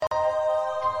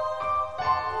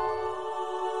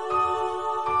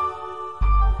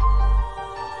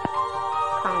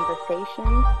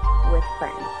Conversations with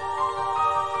Friends.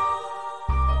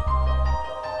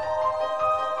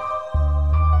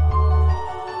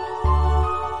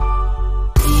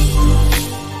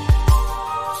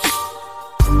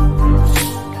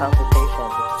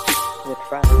 Conversations with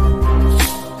Friends.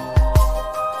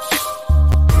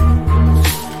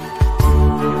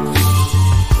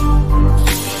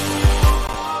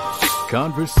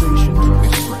 Conversations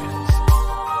with Friends.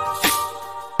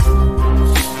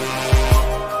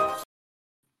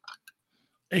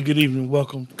 Hey, good evening.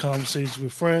 Welcome to Conversations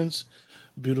with Friends.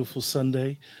 Beautiful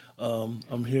Sunday.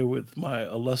 I'm here with my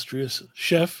illustrious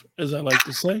chef, as I like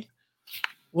to say.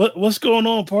 What's going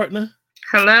on, partner?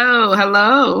 Hello.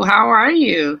 How are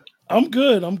you? I'm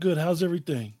good. How's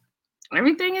everything?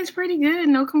 Everything is pretty good.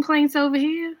 No complaints over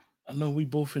here. I know we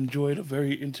both enjoyed a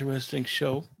very interesting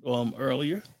show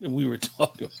earlier, and we were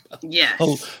talking about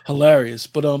Yes. hilarious.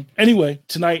 But anyway,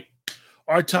 tonight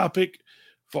our topic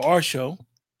for our show,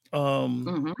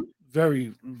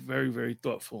 very, very, very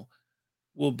thoughtful,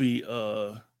 will be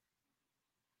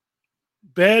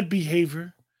bad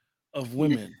behavior of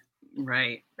women.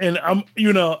 Right. And I'm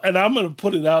gonna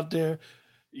put it out there.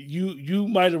 You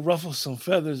might have ruffled some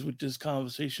feathers with this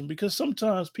conversation because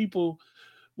sometimes people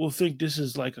will think this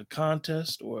is like a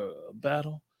contest or a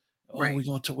battle. Oh, Right.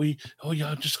 y'all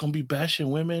just gonna be bashing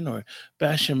women or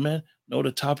bashing men. No,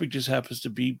 the topic just happens to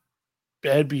be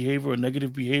bad behavior or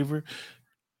negative behavior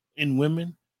in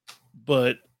women.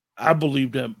 But I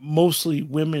believe that mostly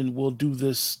women will do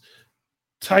this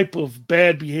type of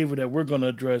bad behavior that we're gonna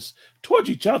address towards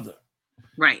each other.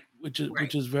 Right. Which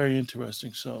is very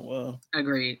interesting. So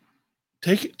agreed.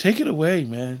 Take it away,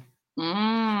 man.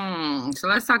 So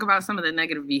let's talk about some of the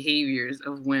negative behaviors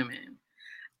of women.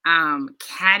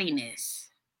 Cattiness.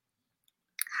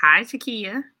 Hi,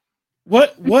 Takia.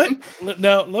 What?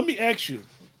 Now let me ask you.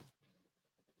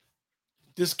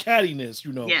 This cattiness,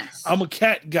 Yes. I'm a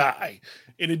cat guy,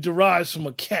 and it derives from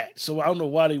a cat. So I don't know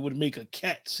why they would make a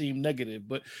cat seem negative,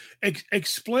 but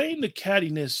explain the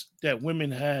cattiness that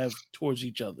women have towards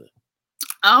each other.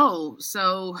 Oh,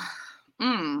 so,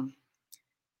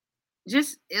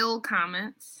 just ill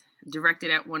comments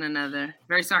directed at one another,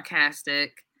 very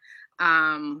sarcastic,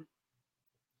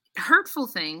 hurtful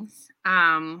things.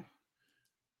 They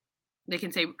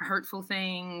can say hurtful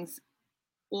things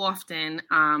often.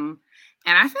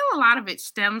 And I feel a lot of it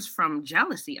stems from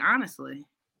jealousy, honestly.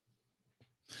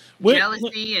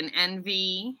 Jealousy and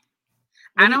envy.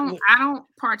 I don't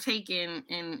partake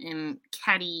in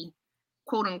catty,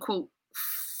 quote unquote,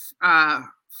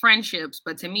 friendships,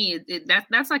 but to me,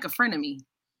 that's like a frenemy.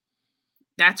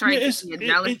 That's right. Yeah,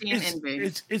 jealousy and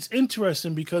envy. It's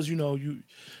interesting because you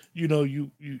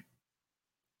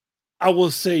I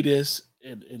will say this,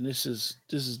 and this is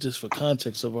just for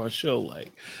context of our show.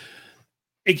 Like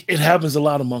it happens a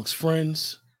lot amongst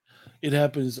friends. It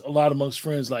happens a lot amongst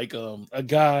friends. Like a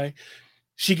guy,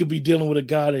 she could be dealing with a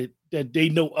guy that they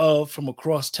know of from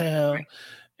across town, right.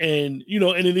 And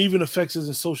it even affects us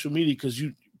in social media because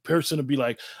person to be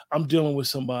like, I'm dealing with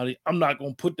somebody. I'm not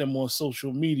gonna put them on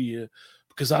social media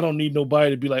because I don't need nobody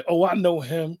to be like, oh, I know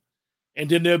him, and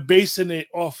then they're basing it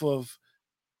off of,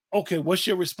 okay, what's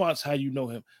your response? How you know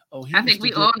him? Oh, I think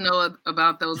we all know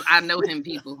about those I know him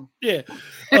people. Yeah.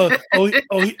 Or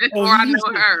I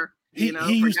know her. He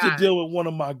used to deal with one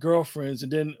of my girlfriends,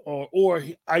 and then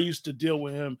I used to deal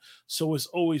with him. So it's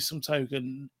always some type of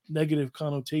negative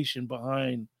connotation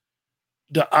behind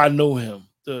the I know him.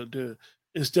 The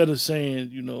instead of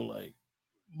saying, like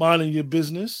minding your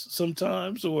business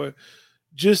sometimes, or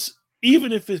just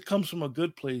even if it comes from a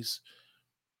good place,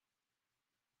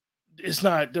 it's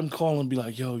not them calling and be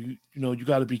like, yo, you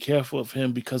got to be careful of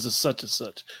him because of such and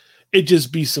such. It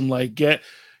just be some like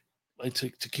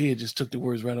Takia just took the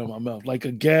words right out of my mouth, like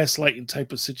a gaslighting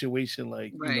type of situation.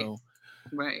 Like, right.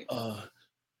 Right.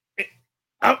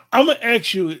 I'm gonna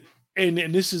ask you, and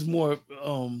this is more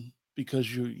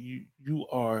because you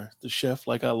are the chef,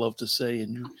 like I love to say,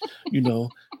 and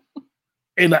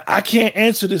and I can't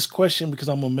answer this question because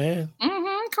I'm a man.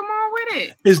 Come on with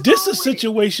it. Is this a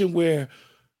situation where,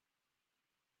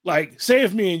 like, say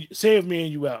if me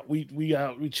and you out, we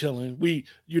out, we chilling, we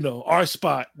our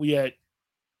spot, we at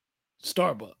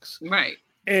Starbucks, right?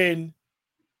 And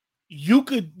you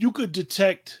could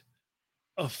detect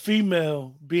a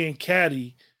female being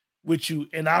catty with you,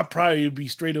 and I'll probably be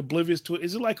straight oblivious to it.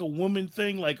 Is it like a woman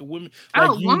thing? Like a woman?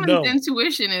 Like woman's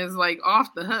intuition is like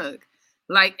off the hook.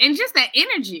 Like, and just that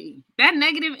energy, that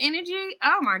negative energy.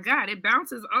 Oh my God, it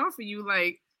bounces off of you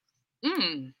like,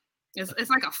 it's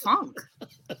like a funk.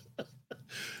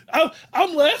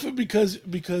 I'm laughing because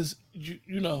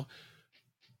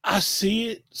I see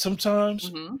it sometimes,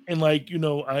 Mm-hmm. and like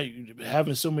I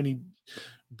having so many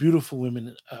beautiful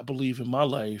women, I believe in my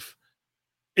life.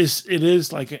 It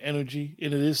is like an energy,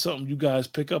 and it is something you guys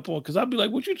pick up on. Because I'd be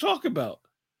like, "What you talking about?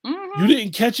 You Mm-hmm.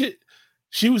 didn't catch it?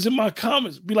 She was in my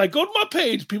comments." Be like, "Go to my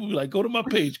page." People be like, "Go to my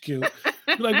page, Q."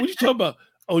 Be like, "What you talking about?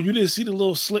 Oh, you didn't see the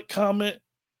little slick comment?"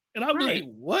 And I'll be like, Right.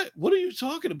 "What? What are you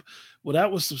talking about?" Well,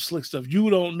 that was some slick stuff. You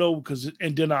don't know because,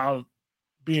 and then I'll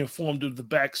be informed of the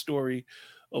backstory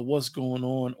of what's going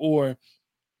on. Or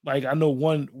like I know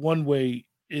one way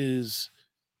is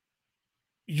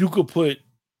you could put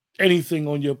anything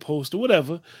on your post or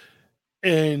whatever,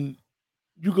 and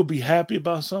you could be happy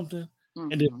about something,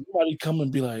 and then Mm-hmm. somebody come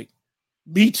and be like,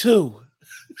 "Me too."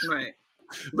 Right.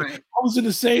 I Right. was in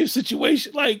the same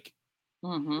situation. Like, this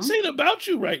Mm-hmm. ain't about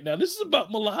you right now. This is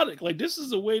about Melodic. Like, this is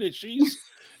the way that she's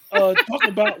talking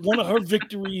about one of her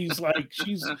victories. Like,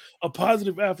 she's a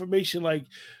positive affirmation. Like,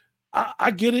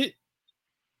 I get it.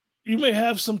 You may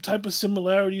have some type of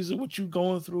similarities in what you're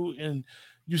going through, and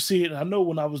you see it. I know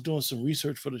when I was doing some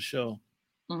research for the show,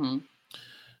 Mm-hmm.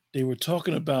 they were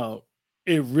talking about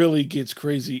it really gets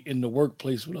crazy in the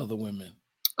workplace with other women.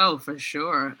 Oh, for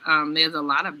sure. There's a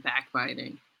lot of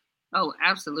backbiting. Oh,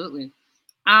 absolutely.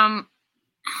 Um,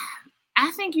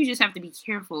 I think you just have to be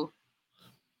careful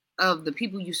of the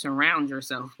people you surround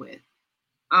yourself with.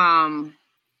 Um,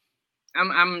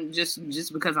 I'm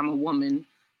just because I'm a woman.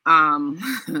 Um,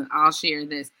 I'll share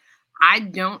this. I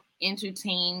don't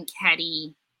entertain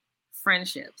catty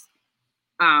friendships.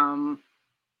 Um,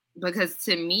 because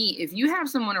to me, if you have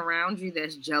someone around you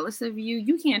that's jealous of you,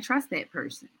 you can't trust that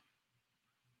person.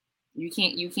 You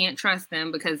can't trust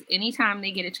them because anytime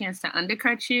they get a chance to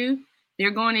undercut you,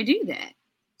 they're going to do that.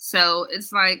 So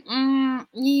it's like,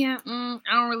 yeah, I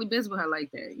don't really biz with her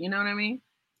like that. You know what I mean?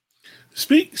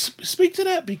 Speak to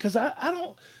that because I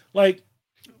don't like.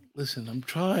 Listen, I'm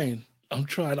trying.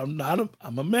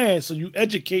 I'm a man, so you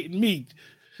educating me.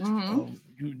 Hmm.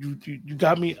 You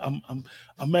got me.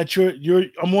 I'm at your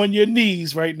I'm on your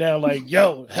knees right now. Like,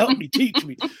 yo, help me, teach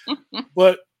me.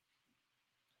 But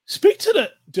speak to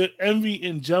the envy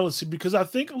and jealousy because I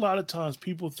think a lot of times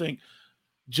people think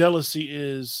jealousy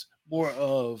is more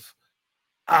of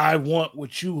I want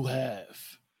what you have,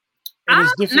 and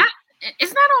it's Not. different.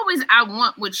 It's not always I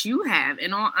want what you have.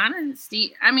 In all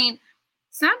honesty, I mean,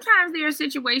 sometimes there are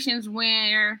situations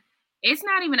where it's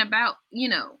not even about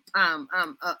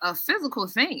a physical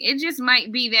thing. It just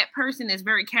might be that person is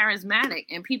very charismatic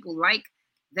and people like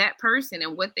that person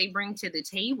and what they bring to the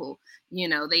table.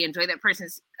 They enjoy that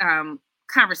person's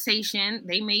conversation.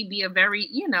 They may be a very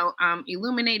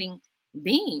illuminating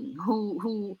being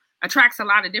who attracts a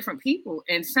lot of different people,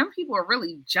 and some people are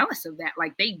really jealous of that.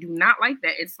 Like, they do not like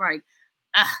that. It's like,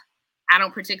 ugh, I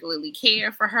don't particularly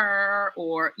care for her,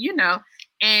 or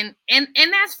and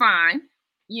that's fine,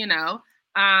 you know.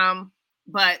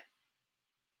 But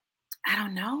I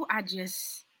don't know. I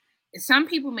just Some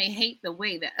people may hate the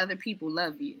way that other people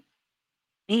love you.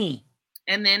 Mm,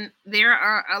 And then there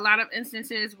are a lot of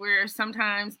instances where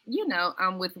sometimes,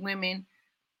 with women,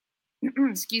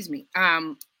 excuse me,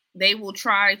 they will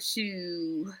try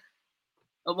to,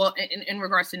 well, in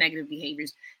regards to negative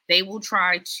behaviors, they will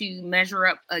try to measure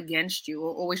up against you,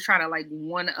 or always try to like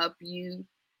one up you,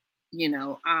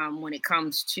 when it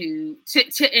comes to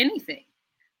anything.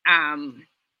 Um,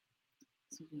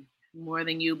 More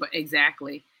than you, but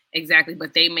exactly.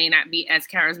 But they may not be as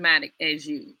charismatic as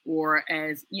you, or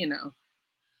as one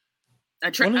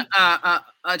of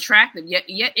attractive.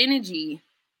 Yet energy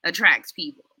attracts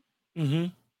people,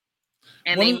 mhm.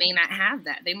 and one they of may not have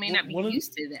that. They may not be one of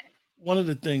used to that. one of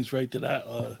the things right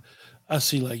that I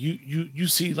see like you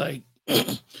see like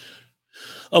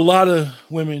a lot of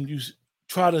women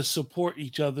try to support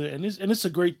each other, and it's a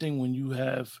great thing when you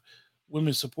have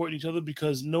women support each other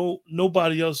because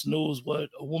nobody else knows what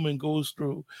a woman goes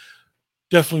through.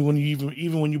 Definitely when you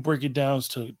even when you break it down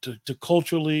to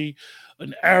culturally,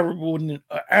 an Arab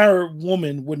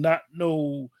woman would not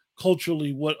know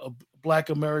culturally what a Black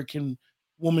American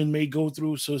woman may go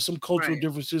through. So some cultural Right.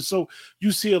 differences. So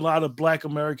you see a lot of Black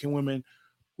American women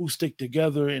who stick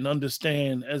together and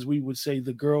understand, as we would say,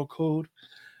 the girl code.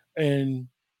 And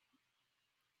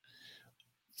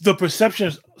the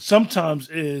perception sometimes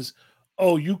is,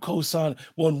 oh, you co-sign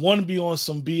when one be on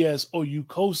some BS, oh, you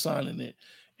co-signing it.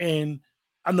 And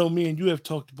I know me and you have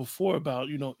talked before about,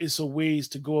 it's a ways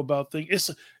to go about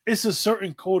things. It's a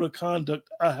certain code of conduct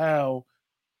of how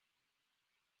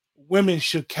women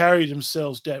should carry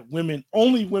themselves that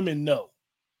only women know.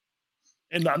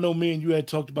 And I know me and you had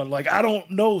talked about like I don't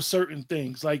know certain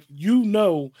things. Like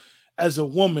as a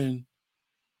woman,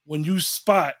 when you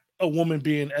spot a woman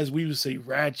being, as we would say,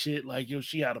 ratchet, like yo,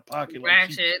 she out of pocket, like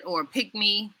she, Ratchet or pick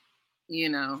me, you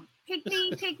know, pick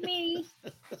me, pick me.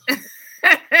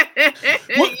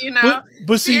 what, You know,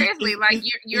 but see, seriously, like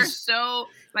you're it's, so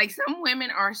like some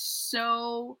women are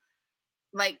so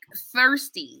like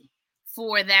thirsty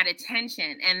for that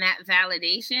attention and that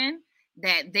validation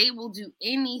that they will do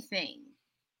anything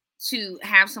to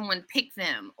have someone pick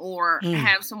them or mm,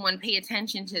 have someone pay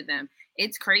attention to them.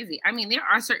 It's crazy. I mean, there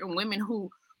are certain women who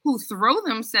throw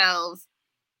themselves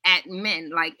at men.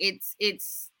 Like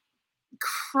it's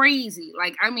crazy.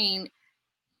 Like I mean,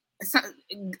 so,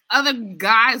 other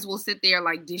guys will sit there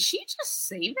like, did she just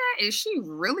say that? Is she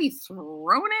really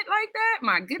throwing it like that?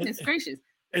 My goodness and, gracious.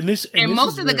 and this And is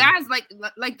most of the where, guys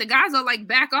like the guys are like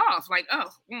back off, like,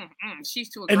 oh, she's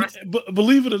too and aggressive.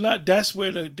 believe it or not, that's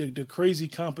where the crazy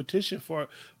competition for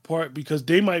part, because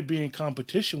they might be in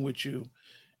competition with you,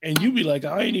 and you be like,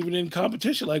 I ain't even in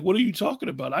competition. Like, what are you talking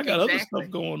about? I got other stuff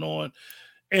Exactly. going on.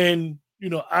 And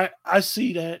I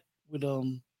see that with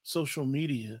social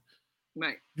media.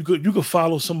 Right. You could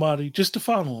follow somebody just to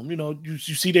follow them. You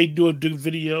see they do a good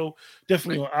video,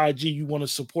 definitely Right. on IG. You want to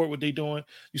support what they're doing,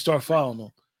 you start Right. following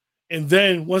them. And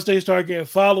then once they start getting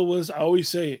followers, I always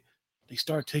say it, they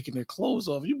start taking their clothes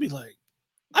off. You'd be like,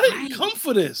 I didn't Right. come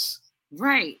for this.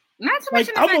 Right. Not to Like,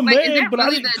 mention the I'm a fact, like, is man, that but I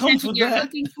really the didn't come attention for you're that.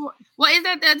 looking for? Well, is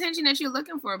that the attention that you're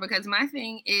looking for? Because my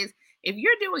thing is, if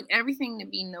you're doing everything to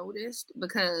be noticed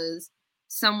because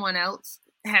someone else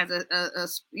has a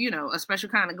special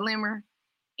kind of glimmer,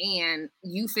 and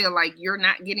you feel like you're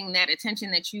not getting that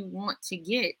attention that you want to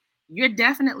get, you're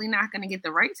definitely not going to get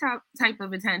the right type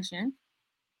of attention.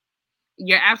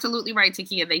 You're absolutely right,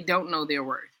 Takia. They don't know their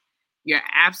worth. You're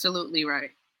absolutely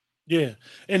right. Yeah,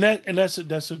 and that's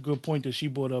a good point that she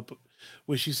brought up,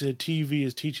 where she said TV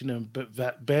is teaching them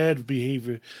bad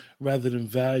behavior rather than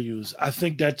values. I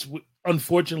think that's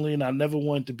unfortunately, and I never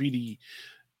wanted to be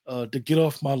the get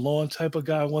off my lawn type of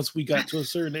guy once we got to a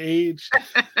certain age.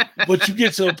 But you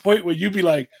get to a point where you be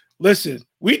like, listen,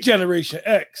 we Generation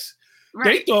X. They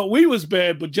Right. thought we was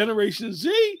bad, but Generation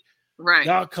Z, Right.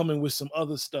 y'all coming with some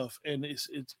other stuff, and it's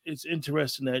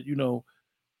interesting that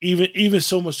even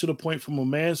so much to the point from a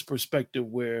man's perspective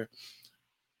where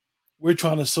we're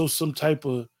trying to show some type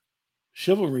of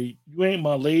chivalry. You ain't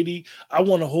my lady. I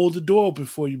want to hold the door open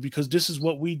for you because this is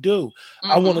what we do.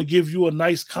 I want Mm-hmm. to give you a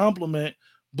nice compliment,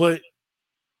 but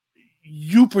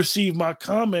you perceive my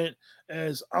comment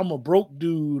as I'm a broke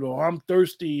dude, or I'm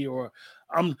thirsty, or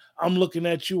I'm looking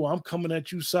at you, or I'm coming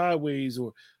at you sideways,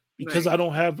 or because Right. I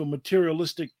don't have a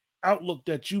materialistic outlook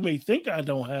that you may think I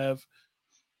don't have.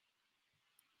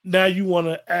 Now you want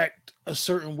to act a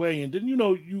certain way, and then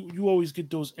you always get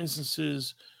those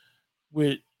instances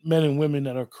with men and women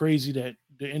that are crazy, that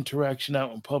the interaction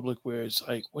out in public where it's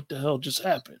like, what the hell just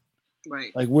happened?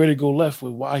 Right. Like, where to go left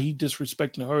with, why he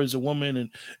disrespecting her as a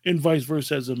woman, and vice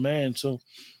versa as a man. So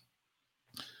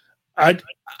I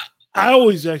I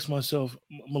always ask myself,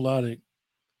 Melodic,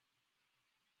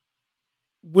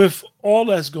 with all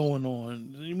that's going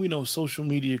on, we know social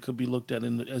media could be looked at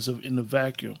in the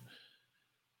vacuum.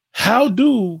 How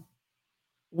do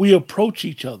we approach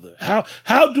each other?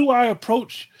 How do I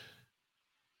approach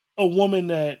a woman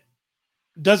that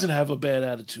doesn't have a bad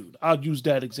attitude? I'll use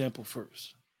that example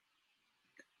first.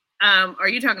 Are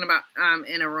you talking about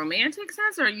in a romantic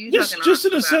sense, or are you talking Just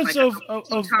in a about sense like a of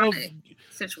platonic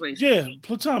situation? yeah,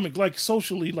 platonic, like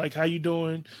socially, like how you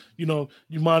doing? You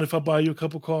mind if I buy you a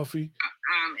cup of coffee?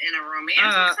 In a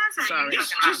romantic sense, sorry,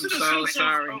 I'm just in a so sense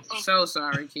sorry, of so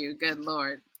sorry, Q. Good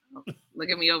Lord, look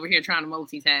at me over here trying to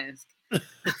multitask.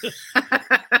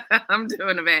 I'm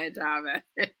doing a bad job at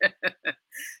it.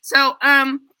 So, I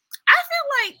feel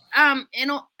like,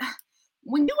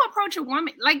 when you approach a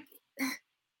woman, like,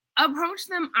 approach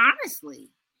them honestly,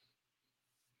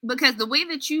 because the way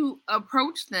that you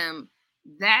approach them,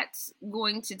 that's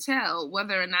going to tell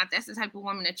whether or not that's the type of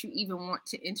woman that you even want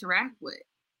to interact with.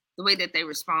 The way that they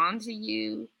respond to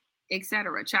you,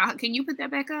 etc. Child, can you put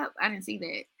that back up? I didn't see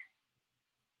that.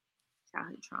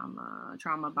 Childhood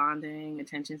trauma bonding,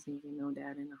 attention seeking, no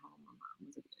dad in the home. My mom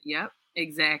was yep,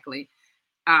 exactly.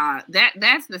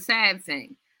 That's the sad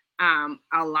thing.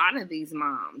 A lot of these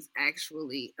moms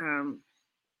actually,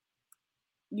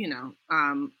 you know,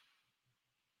 um,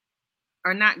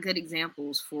 are not good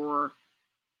examples for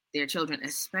their children,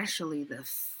 especially the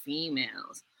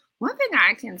females. One thing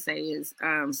I can say is,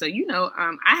 I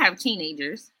have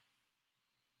teenagers,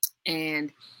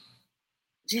 and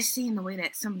just seeing the way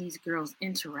that some of these girls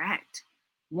interact,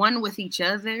 one with each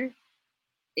other,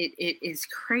 it is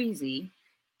crazy,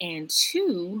 and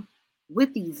two,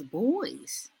 with these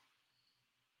boys,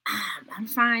 I'm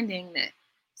finding that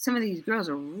some of these girls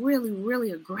are really,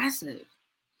 really aggressive.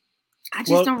 I just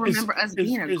Well, don't remember us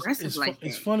being aggressive like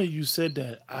it's that. funny you said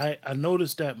that. I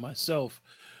noticed that myself,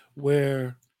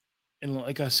 where and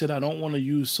like I said, I don't want to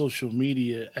use social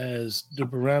media as the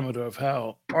parameter of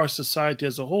how our society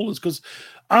as a whole is. Because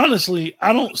honestly,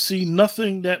 I don't see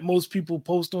nothing that most people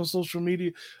post on social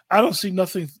media. I don't see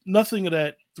nothing of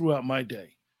that throughout my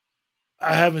day.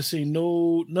 I haven't seen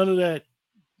none of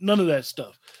that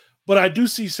stuff. But I do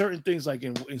see certain things like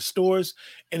in stores,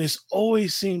 and it's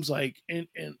always seems like, and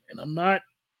I'm not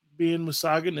being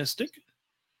misogynistic.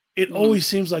 It Mhm. always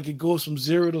seems like it goes from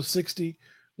 0 to 60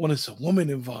 when it's a woman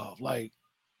involved. Like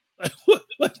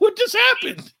what just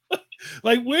happened?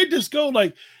 Like where'd this go?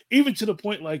 Like even to the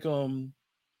point like a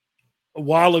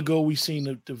while ago we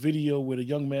seen the video where the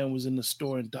young man was in the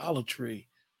store in Dollar Tree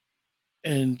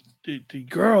and the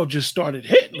girl just started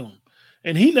hitting him.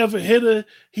 And he never hit her.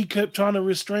 He kept trying to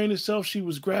restrain himself. She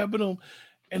was grabbing him.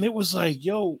 And it was like,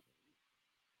 yo,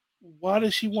 why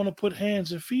does she want to put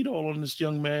hands and feet all on this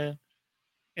young man?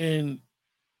 And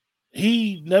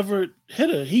he never hit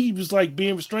her. He was like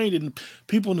being restrained, and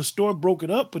people in the store broke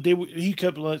it up. But he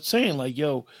kept like saying like,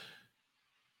 "Yo,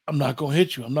 I'm not gonna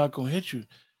hit you. I'm not gonna hit you."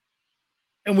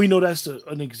 And we know that's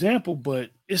an example,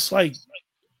 but it's like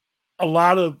a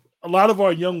lot of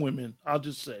our young women. I'll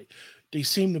just say they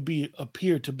seem to be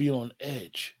appear to be on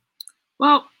edge.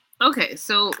 Well, okay,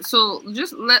 so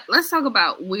just let's talk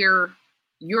about where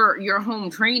your home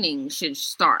training should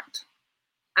start.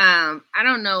 I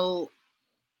don't know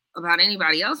about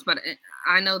anybody else, but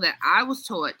I know that I was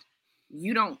taught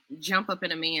you don't jump up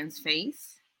in a man's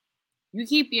face. You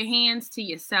keep your hands to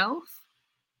yourself.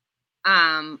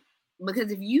 Um,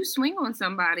 because if you swing on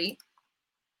somebody,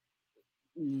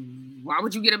 why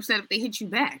would you get upset if they hit you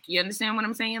back? You understand what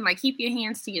I'm saying? Like keep your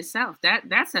hands to yourself.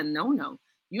 That's a no-no.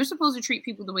 You're supposed to treat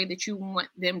people the way that you want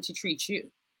them to treat you.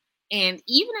 And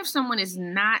even if someone is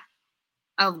not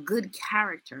of good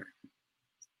character,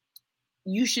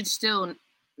 you should still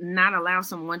not allow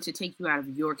someone to take you out of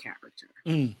your character.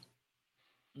 Mm,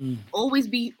 mm. Always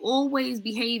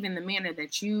behave in the manner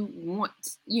that you want,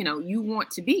 you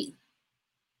want to be.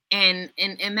 And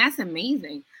that's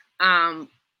amazing. Um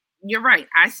you're right.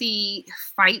 I see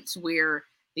fights where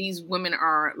these women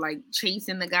are like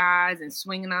chasing the guys and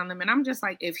swinging on them and I'm just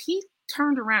like if he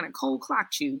turned around and cold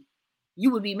clocked you,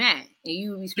 you would be mad and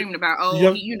you would be The, screaming about the oh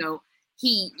young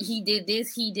he did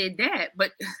this, he did that.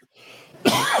 But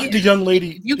the yeah, young if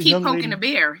lady you the keep young poking the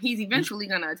lady bear, he's the, eventually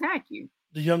gonna attack you.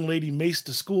 the young lady maced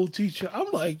the school teacher.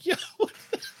 I'm like, yeah,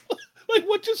 like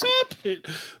what just happened?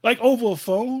 Like over a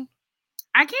phone?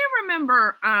 I can't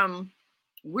remember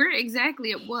where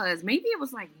exactly it was. Maybe it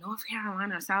was like North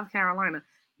Carolina or South Carolina.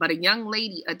 But a young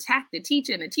lady attacked the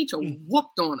teacher and the teacher Mm,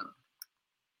 whooped on her.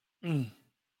 mm,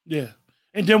 yeah.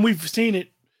 And then we've seen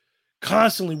it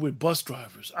constantly with bus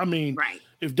drivers. I mean, Right.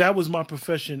 if that was my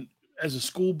profession as a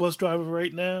school bus driver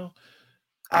right now,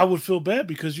 I would feel bad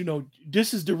because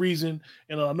this is the reason,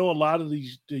 and I know a lot of the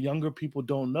younger people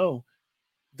don't know.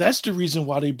 That's the reason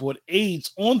why they brought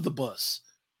aides on the bus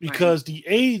Right. because the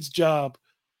aides job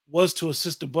was to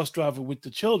assist the bus driver with the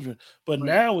children. But Right.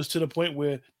 now it's to the point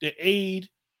where the aide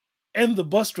and the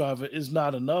bus driver is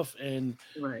not enough. And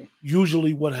Right.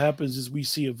 usually what happens is we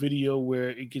see a video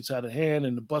where it gets out of hand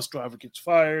and the bus driver gets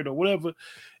fired or whatever.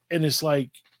 And it's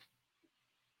like,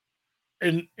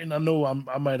 and I know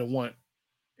I might have went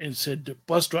and said the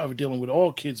bus driver dealing with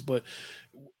all kids, but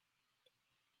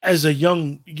as a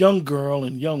young girl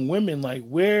and young women, like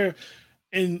where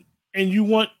and you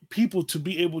want people to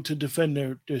be able to defend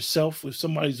their self if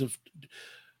somebody's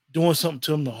doing something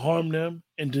to them to harm them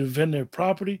and to defend their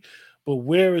property. But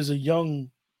where is a young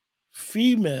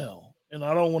female? And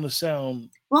I don't want to sound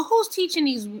Well, who's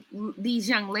teaching these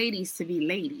young ladies to be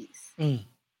ladies? mm.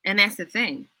 And that's the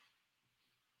thing.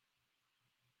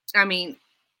 I mean,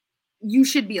 you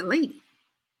should be a lady.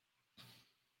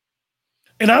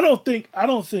 And I don't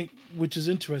think, which is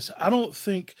interesting. I don't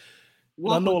think,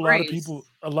 and I Walk know with grace.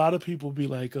 a lot of people be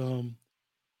like,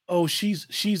 oh,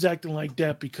 she's acting like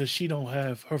that because she don't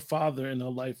have her father in her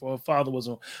life or her father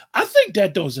wasn't. I think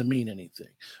that doesn't mean anything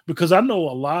because I know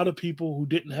a lot of people who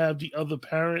didn't have the other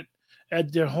parent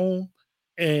at their home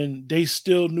and they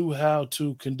still knew how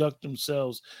to conduct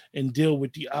themselves and deal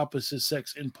with the opposite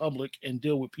sex in public and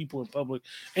deal with people in public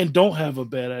and don't have a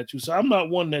bad attitude. So I'm not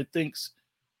one that thinks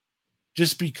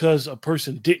just because a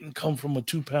person didn't come from a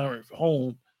two-parent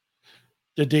home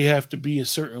that they have to be a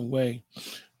certain way.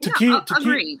 Yeah, Takia, Takia,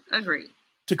 agreed. Agreed.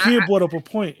 Takia brought up a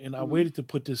point, and I Mhm. waited to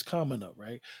put this comment up,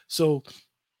 right? So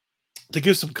to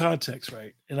give some context,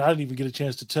 right? And I didn't even get a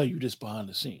chance to tell you this behind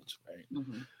the scenes, right?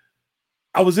 Mhm.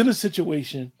 I was in a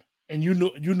situation and you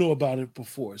know about it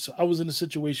before. So I was in a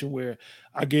situation where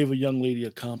I gave a young lady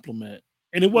a compliment,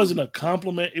 and it wasn't a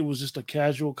compliment; it was just a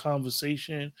casual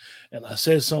conversation. And I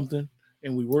said something,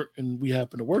 and we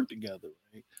happened to work together,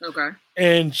 right? Okay.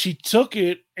 And she took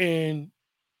it, and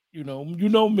you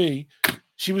know me,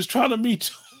 she was trying to me,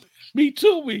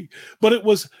 but it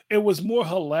was more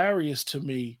hilarious to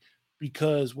me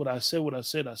because I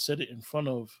said it in front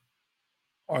of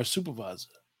our supervisor,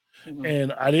 Mhm.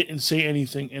 and I didn't say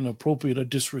anything inappropriate or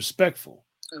disrespectful.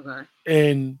 Okay.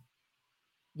 And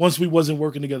once we wasn't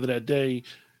working together that day,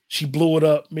 she blew it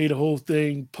up, made a whole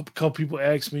thing. A couple people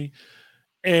asked me,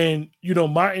 and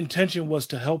my intention was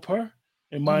to help her,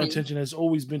 and my Mhm. intention has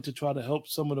always been to try to help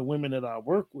some of the women that I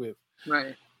work with.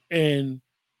 Right. And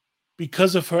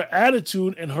because of her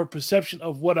attitude and her perception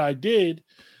of what I did,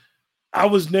 I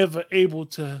was never able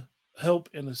to help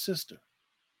and assist her.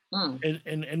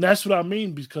 Mm. And that's what I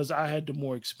mean because I had the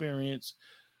more experience.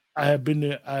 I had been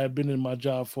there. I had been in my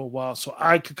job for a while, so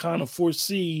I could kind of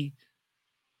foresee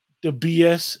the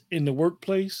BS in the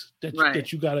workplace Right.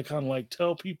 that you got to kind of like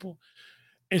tell people.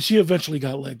 And she eventually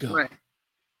got let go. Right.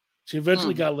 She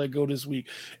eventually Mm. got let go this week,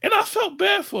 and I felt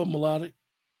bad for her, Melodic.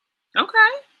 Okay.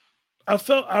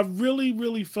 I really,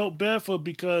 really felt bad for her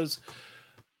because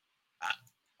I,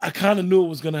 I kind of knew it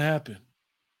was going to happen.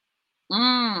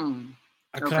 Mm.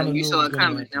 I Okay. kind of You knew it saw was it going to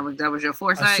coming. happen. That was your I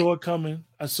foresight. saw it coming.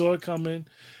 I saw it coming,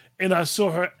 and I saw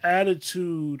her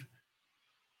attitude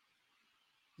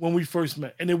when we first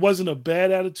met, and it wasn't a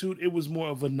bad attitude. It was more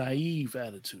of a naive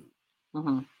attitude,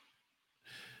 Mm-hmm.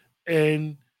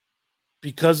 and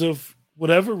because of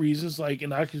whatever reasons, like,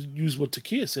 and I could use what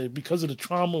Takia said, because of the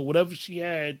trauma, whatever she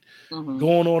had Mm-hmm.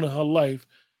 going on in her life,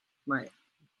 Right.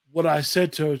 what I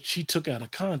said to her, she took out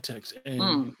of context, and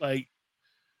Mm. like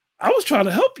I was trying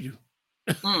to help you.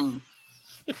 Mm.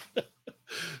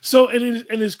 So and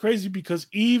it's crazy because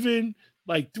even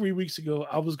like 3 weeks ago,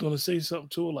 I was gonna say something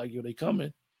to her like, "Yo, they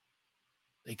coming."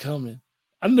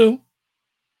 I knew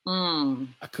Mm.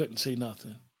 I couldn't say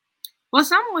nothing. Well,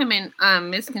 some women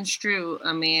misconstrue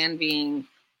a man being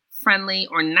friendly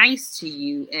or nice to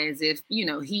you as if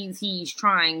he's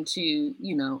trying to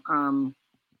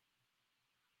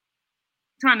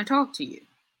trying to talk to you,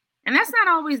 and that's not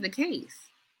always the case.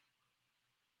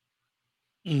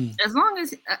 Mm. As long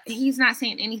as he's not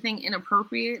saying anything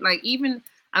inappropriate, like even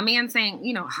a man saying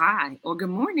hi or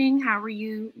good morning, how are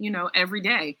you, every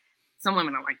day. Some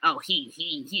women are like, oh,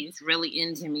 he's really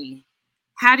into me.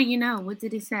 How do you know? What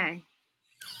did he say?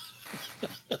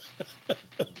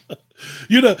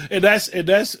 And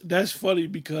that's funny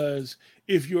because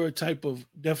if you're a type of,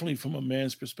 definitely from a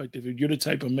man's perspective, if you're the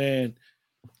type of man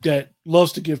that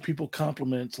loves to give people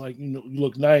compliments, like, you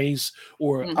look nice,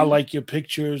 or I Hmm. like your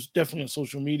pictures, definitely on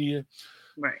social media,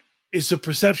 Right. it's a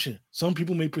perception. Some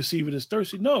people may perceive it as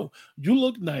thirsty. No, you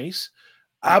look nice.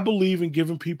 I believe in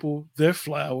giving people their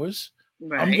flowers. I'm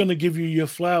Right. gonna give you your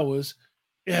flowers.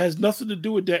 It has nothing to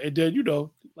do with that. And then,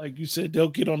 like you said, they'll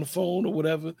get on the phone or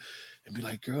whatever and be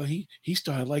like, "Girl, he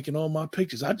started liking all my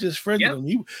pictures. I just friended Yep.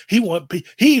 him.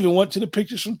 He even went to the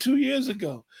pictures from 2 years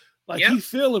ago. Like Yep. he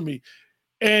feeling me."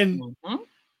 And Hmm.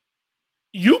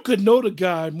 you could know the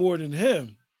guy more than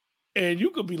him, and you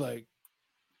could be like,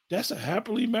 "That's a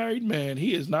happily married man.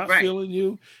 He is not Right. feeling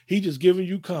you. He just giving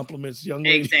you compliments, young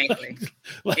lady." Exactly.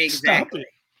 like, stop Exactly. it.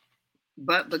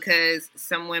 But because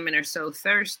some women are so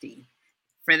thirsty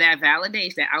for that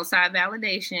validation, that outside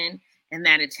validation and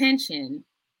that attention,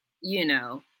 you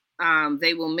know,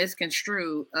 they will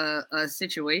misconstrue a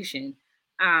situation.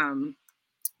 Um,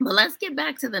 but let's get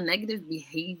back to the negative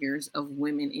behaviors of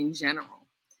women in general.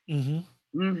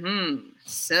 Hmm.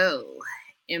 So,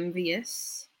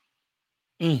 envious,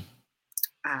 Mm.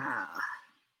 uh,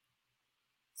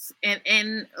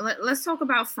 let's talk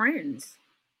about friends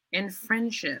and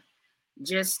friendship.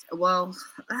 Just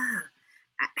I,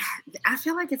 I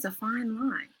feel like it's a fine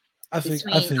line I think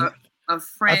I between think a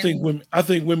I think friend women I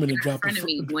think women to and a drop a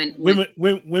frenemy.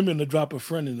 When women to drop a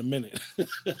friend in a minute.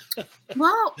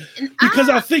 well, and Because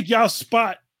I think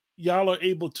y'all are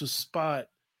able to spot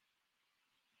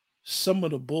some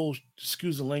of the bull,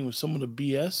 excuse the language, some of the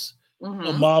BS a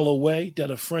mm-hmm. mile away that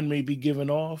a friend may be giving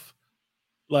off.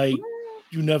 Like,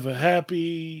 you never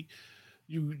happy,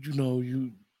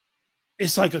 you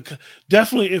it's like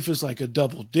definitely if it's like a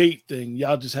double date thing,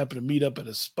 y'all just happen to meet up at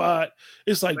a spot.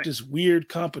 It's like Right. this weird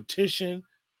competition.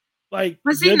 Like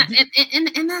But see,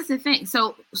 and that's the thing.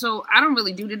 So I don't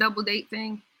really do the double date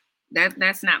thing.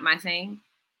 That's not my thing.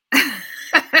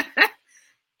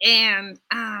 And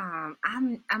I'm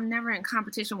never in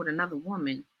competition with another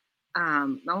woman.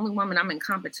 The only woman I'm in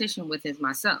competition with is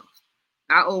myself.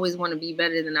 I always want to be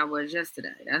better than I was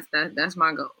yesterday. That's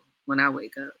my goal. when I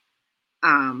wake up.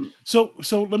 So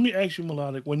let me ask you,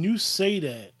 Melodic, when you say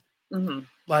that, Mhm.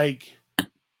 like,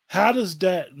 how does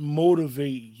that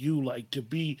motivate you, like, to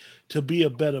be a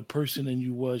better person than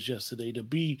you was yesterday, to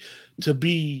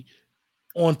be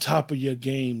on top of your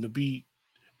game, to be,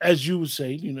 as you would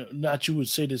say, not you would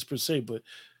say this per se, but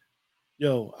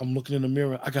yo, I'm looking in the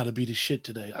mirror. I gotta be the shit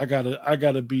today. I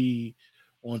gotta be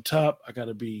on top. I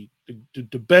gotta be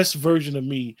the best version of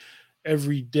me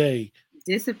every day.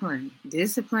 Discipline,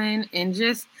 and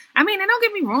just, I mean, and don't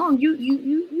get me wrong,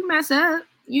 you mess up,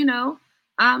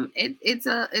 it's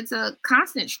a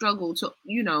constant struggle to,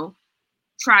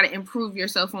 try to improve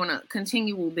yourself on a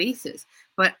continual basis.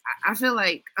 But I feel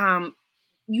like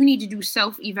you need to do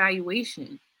self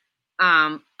evaluation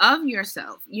of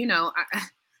yourself.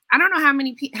 I don't know how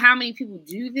many people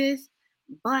do this,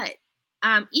 but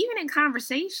even in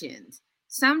conversations,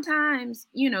 sometimes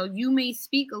you may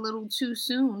speak a little too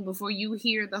soon before you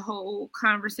hear the whole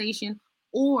conversation,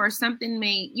 or something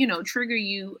may trigger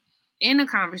you in a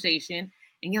conversation,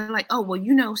 and you're like, oh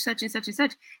well, such and such and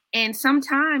such, and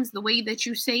sometimes the way that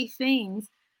you say things,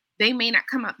 they may not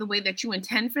come out the way that you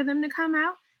intend for them to come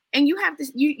out, and you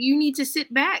need to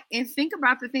sit back and think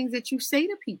about the things that you say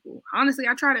to people. Honestly,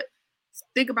 I try to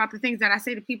think about the things that I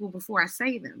say to people before I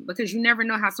say them, because you never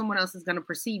know how someone else is going to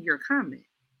perceive your comment.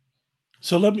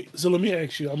 So let me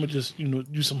ask you. I'm gonna just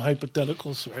do some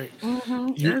hypotheticals, right?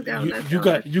 You Let's go. you Let's you go.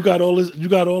 got you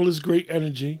got all this great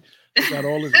energy. You got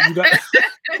all this you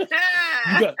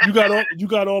got you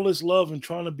got all this love and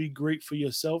trying to be great for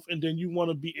yourself, and then you want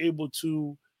to be able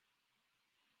to.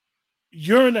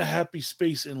 You're in a happy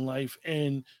space in life,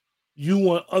 and you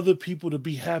want other people to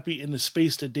be happy in the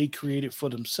space that they created for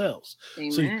themselves.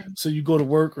 So Amen. so you go to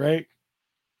work, right?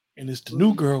 And it's the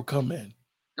new Mhm. girl come in.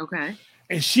 Okay.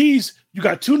 And you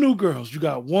got two new girls. You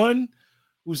got one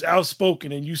who's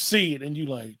outspoken, and you see it and you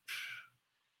like,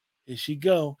 here she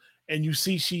go. And you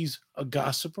see she's a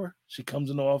gossiper. She comes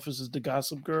in the office as the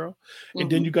gossip girl. And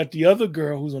then Mhm. you got the other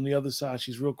girl who's on the other side.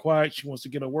 She's real quiet. She wants to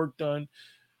get her work done.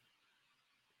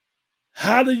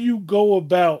 How do you go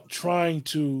about trying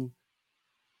to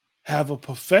have a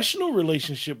professional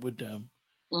relationship with them,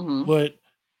 Mhm. but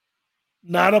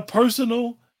not a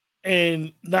personal,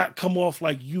 and not come off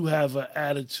like you have an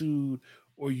attitude,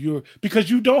 or you're, because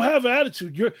you don't have an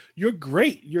attitude. You're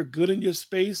great. You're good in your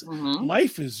space. Mhm.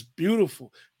 Life is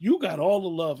beautiful. You got all the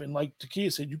love, and like the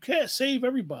kid said, you can't save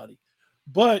everybody,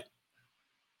 but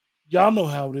y'all know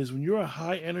how it is when you're a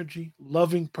high energy,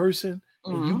 loving person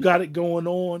and you Mhm. got it going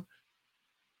on.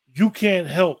 You can't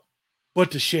help but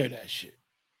to share that shit.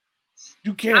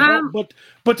 You can't help Um.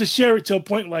 but to share it to a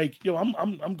point like, yo,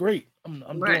 I'm great. I'm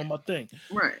Right. doing my thing.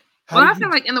 Right. How Well, do I you feel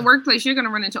like in the workplace, you're going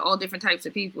to run into all different types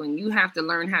of people, and you have to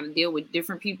learn how to deal with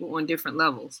different people on different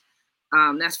levels.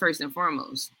 That's first and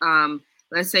foremost.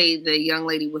 Let's say the young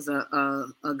lady was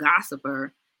a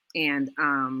gossiper, and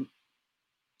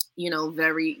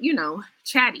very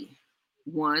chatty.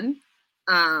 One,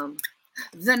 um,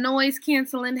 the noise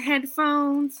canceling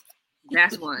headphones.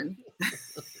 That's one.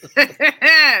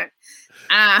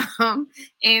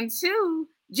 And two,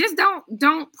 just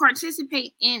don't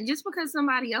participate in, just because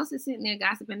somebody else is sitting there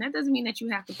gossiping, that doesn't mean that you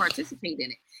have to participate in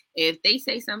it. If they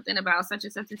say something about such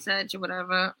and such and such or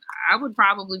whatever, I would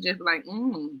probably just be like,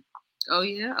 oh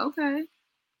yeah, okay.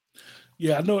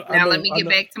 Yeah, I know, I Now let know, me I get know,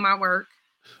 back to my work.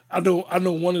 I know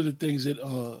one of the things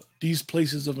that these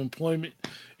places of employment,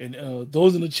 and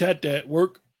those in the chat that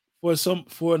work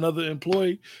for another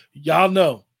employee, y'all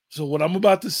know. So what I'm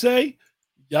about to say,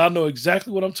 y'all know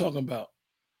exactly what I'm talking about.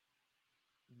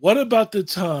 What about the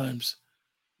times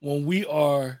when we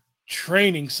are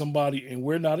training somebody and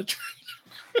we're not a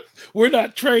we're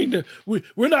not trained to,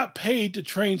 we're not paid to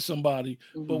train somebody,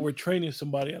 but Mhm. we're training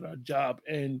somebody at our job,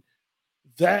 and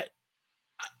that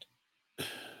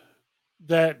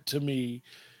that to me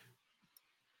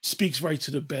speaks right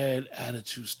to the bad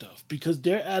attitude stuff, because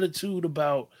their attitude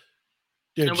about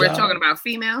their And we're talking job. about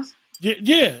females. Yeah,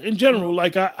 yeah, in general, Mhm.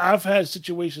 like I've had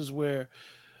situations where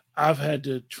I've had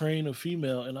to train a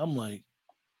female, and I'm like,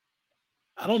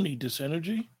 I don't need this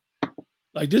energy.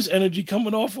 Like, this energy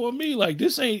coming off on me, like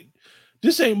this ain't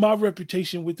my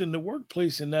reputation within the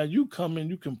workplace. And now you come in,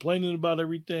 you complaining about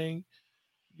everything.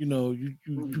 You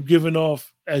Mhm. giving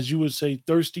off, as you would say,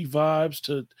 thirsty vibes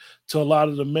to a lot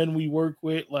of the men we work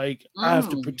with. Like, I have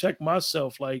to Mm. protect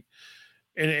myself. Like,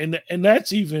 and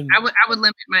that's even. I would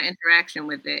limit my interaction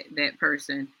with that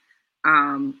person.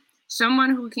 Someone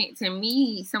who can't, to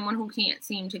me, someone who can't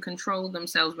seem to control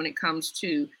themselves when it comes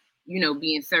to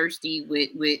being thirsty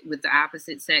with the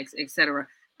opposite sex, etc.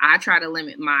 I try to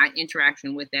limit my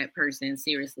interaction with that person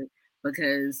seriously.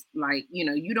 because, like,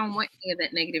 you don't want any of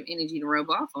that negative energy to rub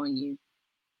off on you.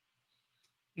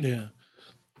 Yeah.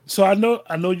 So I know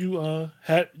you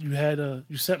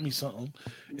sent me something,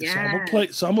 and so I'm gonna play.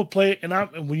 Yes. So I'm gonna play it, and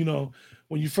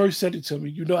when you first sent it to me,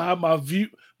 you know how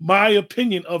my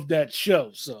opinion of that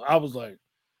show. So I was like,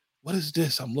 what is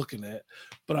this I'm looking at?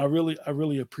 But I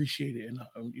really appreciate it, and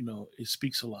it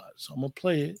speaks a lot. So I'm gonna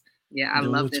play it, Yeah, I and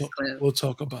then love this clip. we'll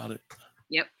talk about it.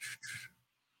 Yep.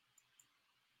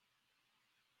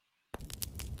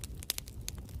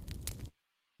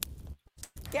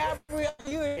 Gabrielle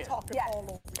Union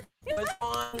was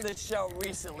on the show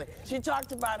recently. She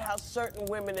talked about how certain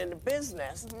women in the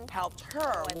business helped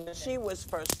her when she was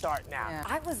first starting out. Yeah.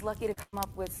 I was lucky to come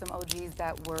up with some OGs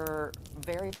that were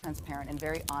very transparent and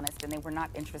very honest, and they were not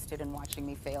interested in watching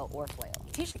me fail or flail.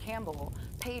 Tisha Campbell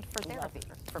paid for therapy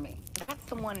for me. That's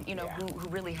someone, who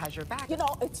really has your back.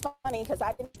 It's funny because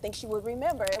I didn't think she would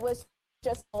remember. It was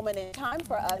just a moment in time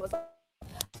for us. It was like,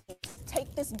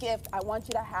 take this gift. I want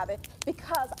you to have it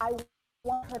because I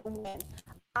want her to win.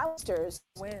 I want us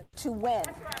to win.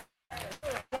 And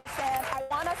I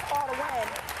want us all to win.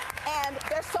 And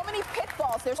there's so many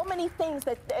pitfalls. There's so many things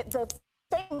that the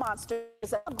fame monster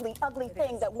is an ugly, ugly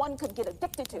thing that one could get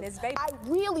addicted to. I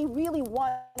really, really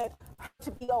wanted her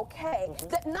to be okay.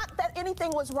 Not that anything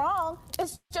was wrong.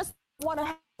 It's just want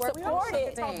to support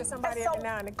it. Talk to somebody every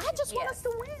now and again. I just want us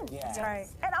to win. Yes. Right.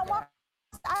 And I want.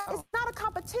 It's not a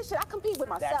competition. I compete with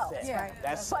myself. That's it. Yeah.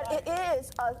 But it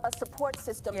is a support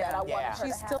system that I want her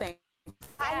to have.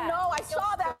 I know. I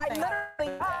saw that. I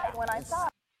literally cried when I saw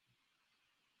it.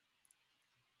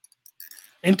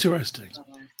 Interesting.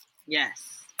 Yes.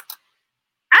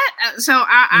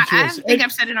 I think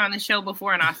I've said it on the show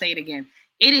before, and I'll say it again.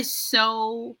 It is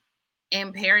so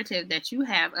imperative that you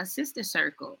have a sister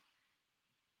circle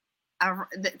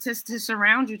to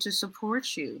surround you, to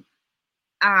support you.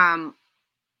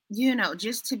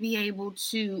 Just to be able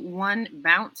to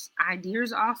bounce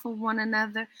ideas off of one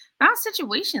another, bounce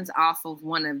situations off of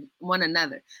one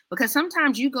another. Because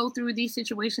sometimes you go through these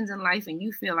situations in life and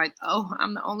you feel like, oh,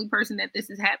 I'm the only person that this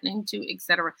is happening to,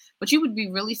 etc. But you would be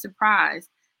really surprised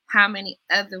how many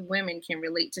other women can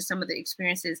relate to some of the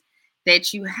experiences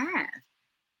that you have.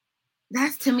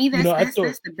 That's, to me, that's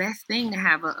the best thing, to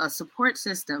have a support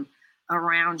system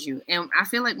around you. And I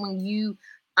feel like when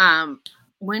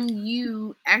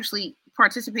you actually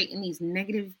participate in these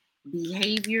negative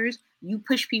behaviors, you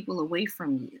push people away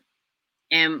from you.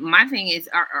 And my thing is,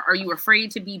 are you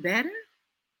afraid to be better?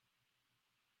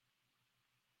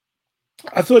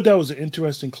 I thought that was an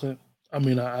interesting clip. I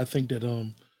mean, I think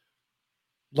that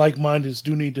like-mindeds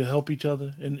do need to help each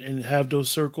other and have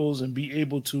those circles and be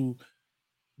able to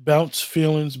bounce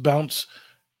feelings,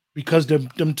 because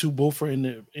them two both are in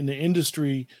the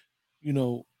industry,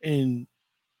 and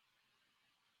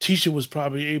Tisha was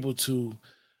probably able to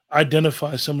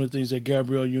identify some of the things that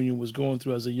Gabrielle Union was going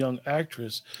through as a young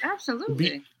actress.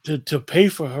 Absolutely. To pay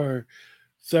for her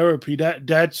therapy,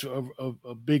 that's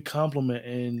a big compliment.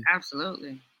 And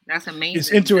absolutely, that's amazing. It's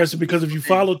interesting because if you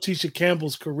follow Tisha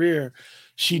Campbell's career,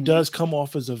 she does come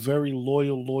off as a very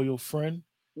loyal friend,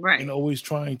 right? And always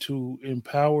trying to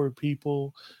empower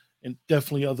people and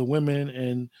definitely other women.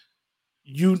 And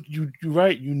you're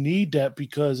right, you need that,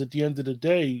 because at the end of the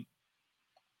day,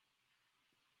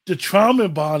 the trauma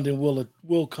bonding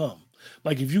will come.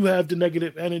 Like, if you have the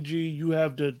negative energy, you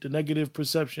have the negative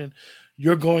perception,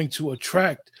 you're going to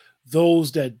attract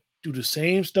those that do the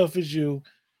same stuff as you,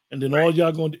 and then all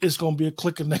y'all it's going to be a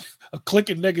click of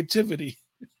negativity.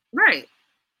 Right,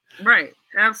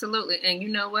 absolutely. And you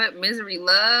know what? Misery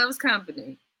loves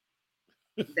company.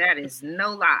 That is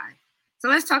no lie. So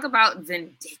let's talk about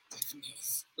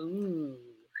vindictiveness. Ooh,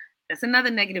 that's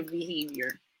another negative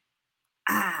behavior.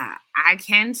 I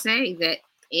can say that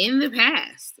in the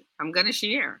past, I'm going to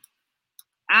share,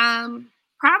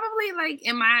 probably like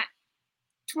in my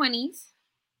 20s,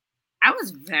 I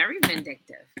was very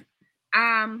vindictive.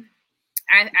 I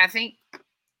think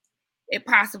it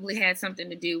possibly had something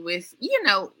to do with,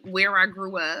 where I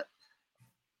grew up.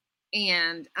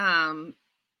 And I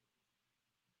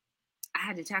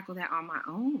had to tackle that on my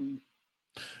own.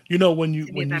 When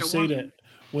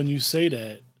you say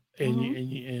that,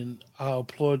 and I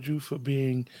applaud you for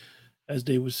being, as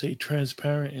they would say,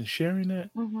 transparent and sharing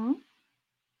that. Mm-hmm.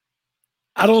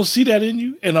 I don't see that in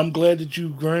you, and I'm glad that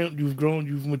you've grown,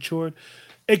 you've matured.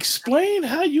 Explain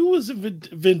how you was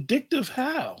vindictive.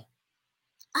 How?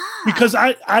 Because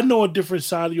I know a different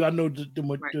side of you. I know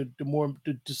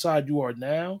the side you are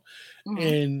now,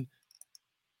 and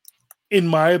in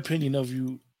my opinion of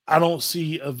you, I don't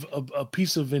see a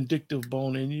piece of vindictive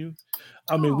bone in you.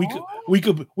 I mean, Oh,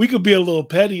 we could be a little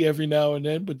petty every now and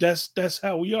then, but that's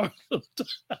how we are.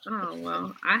 oh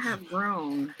well, I have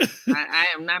grown. I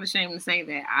am not ashamed to say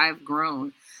that I've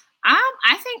grown.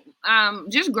 I think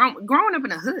just growing up in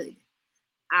the hood.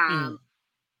 Mm.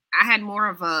 I had more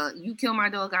of a "you kill my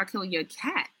dog, I'll kill your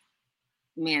cat"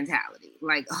 mentality.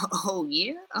 Like, oh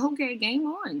yeah, okay, game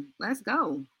on, let's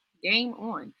go, game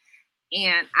on.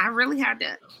 And I really had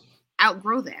to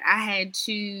outgrow that. I had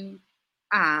to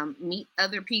meet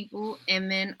other people, and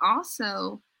then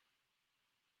also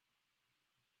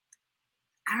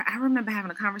I remember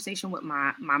having a conversation with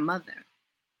my mother,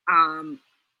 um,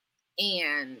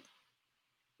 and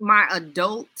my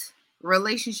adult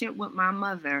relationship with my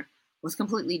mother was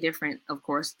completely different, of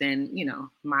course, than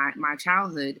my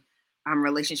childhood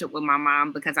relationship with my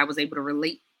mom, because I was able to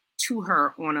relate to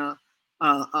her on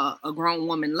a grown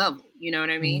woman level. You know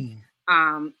what I mean?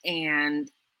 Mm. And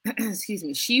excuse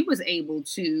me, she was able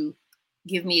to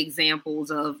give me examples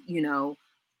of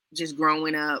just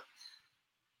growing up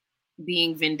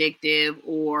being vindictive,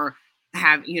 or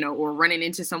or running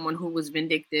into someone who was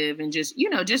vindictive, and just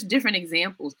different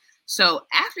examples. So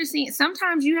after seeing,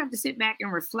 sometimes you have to sit back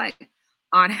and reflect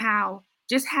on how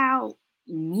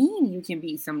mean you can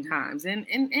be sometimes, and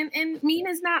mean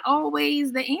is not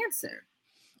always the answer.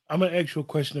 I'm gonna ask you a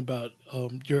question about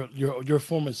your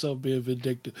former self being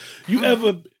vindictive.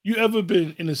 Mhm. You ever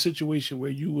been in a situation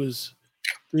where you was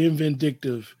being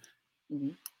vindictive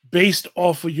Mhm. based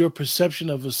off of your perception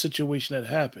of a situation that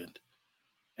happened,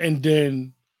 and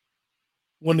then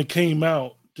when it came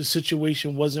out, the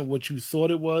situation wasn't what you thought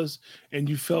it was, and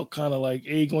you felt kind of like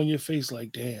egg on your face,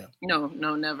 like damn. No,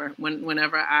 no, never.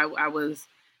 Whenever I was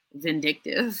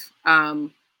vindictive,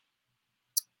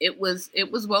 it was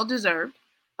well deserved.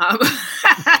 Um,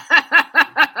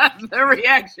 the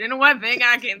reaction. One thing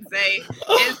I can say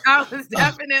is I was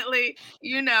definitely,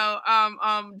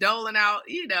 doling out,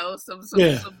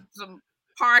 Yeah, some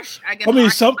harsh, I guess, I mean,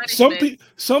 harsh punishment.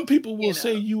 some people will You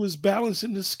say know, you was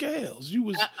balancing the scales. You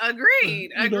was,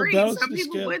 agreed, agreed. balancing Some the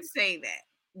people scale. would say that,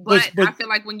 but But I feel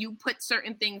like when you put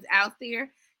certain things out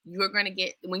there, you're gonna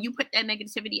get when you put that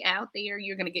negativity out there,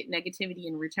 you're gonna get negativity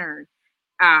in return.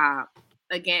 uh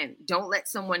Again, don't let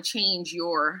someone change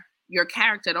your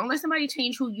character. Don't let somebody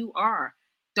change who you are.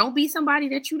 Don't be somebody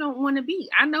that you don't want to be.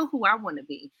 I know who I want to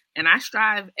be, and I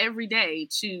strive every day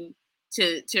to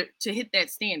hit that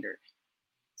standard.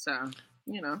 So,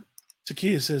 you know.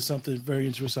 Takia says something very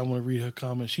interesting. I want to read her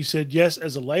comment. She said, "Yes,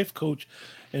 as a life coach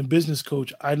and business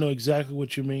coach, I know exactly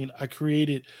what you mean. I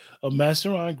created a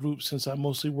mastermind group since I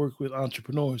mostly work with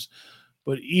entrepreneurs.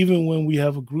 But even when we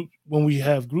have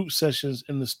group sessions,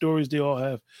 and the stories they all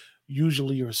have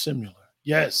usually are similar."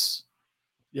 Yes,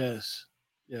 yes,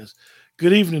 yes.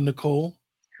 Good evening, Nicole.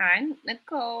 Hi,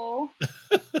 Nicole.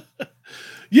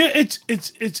 Yeah, it's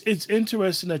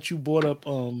interesting that you brought up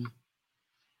when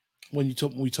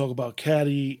we talk about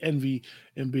caddy envy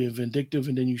and being vindictive,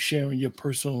 and then you sharing your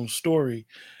personal story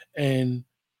and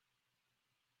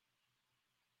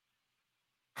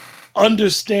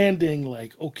understanding,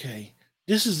 like, okay,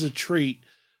 this is a trait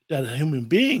that a human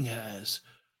being has,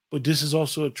 but this is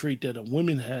also a trait that a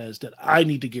woman has that I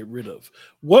need to get rid of.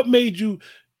 What made you,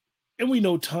 and we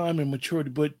know time and maturity,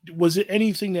 but was it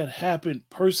anything that happened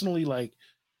personally, like,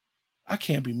 I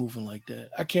can't be moving like that.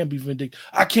 I can't be vindictive.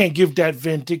 I can't give that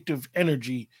vindictive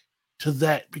energy to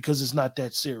that because it's not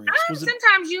that serious. Was it?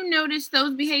 Sometimes you notice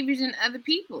those behaviors in other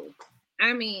people.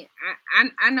 I mean,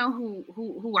 I know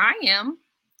who I am,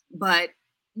 but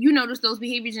you notice those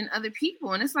behaviors in other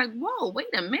people, and it's like, whoa, wait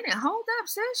a minute, hold up,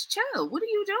 sis, chill. What are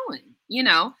you doing?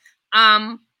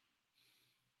 Um,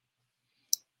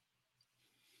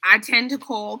 I tend to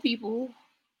call people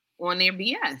on their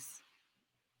BS,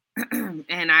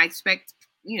 and I expect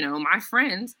my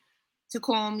friends to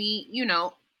call me,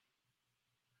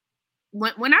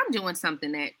 when I'm doing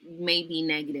something that may be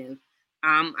negative.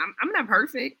 I'm not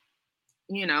perfect,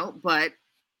 but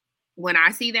when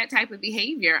I see that type of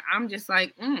behavior, I'm just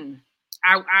like,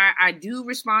 I do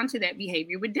respond to that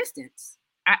behavior with distance.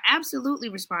 I absolutely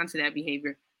respond to that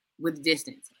behavior with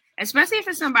distance, especially if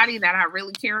it's somebody that I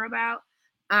really care about.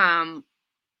 Um,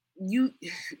 you,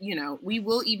 we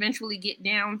will eventually get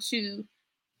down to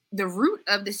the root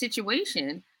of the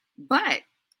situation, but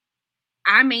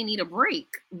I may need a break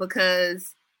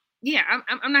because, yeah,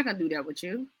 I'm not gonna do that with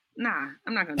you. Nah,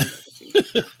 I'm not gonna do that with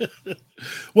you.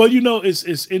 Well,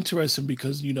 it's interesting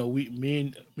because we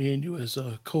me and you as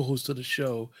a co-host of the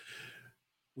show,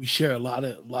 we share a lot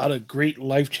of great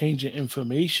life changing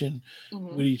information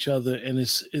Hmm. with each other, and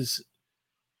it's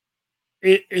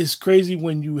it is crazy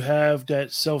when you have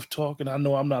that self-talk. And I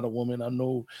know I'm not a woman. I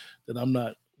know that I'm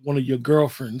not one of your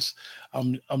girlfriends.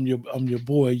 I'm your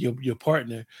boy, your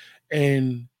partner.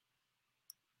 And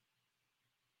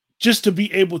just to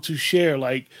be able to share,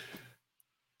 like,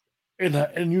 and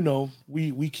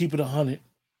we keep it 100.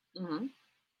 Hmm.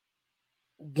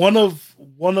 One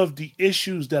of the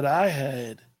issues that I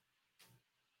had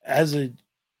as a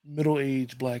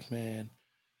middle-aged black man,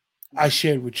 I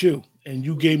shared with you, and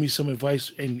you gave me some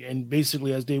advice, and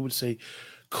basically, as they would say,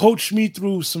 coach me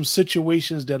through some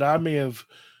situations that I may have,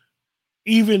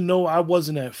 even though I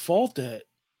wasn't at fault at,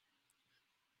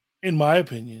 in my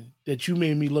opinion, that you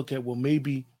made me look at. Well,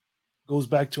 maybe goes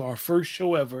back to our first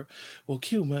show ever. Well,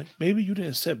 Q, man, maybe you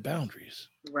didn't set boundaries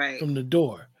Right. from the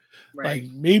door. Like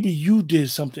Right. maybe you did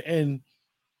something, and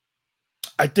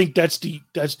I think that's the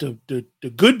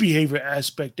good behavior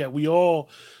aspect that we all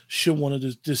should want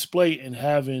to display and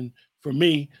having. For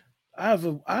me, I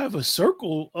have a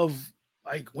circle of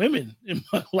like women in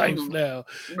my life Hmm. now,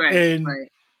 Right. and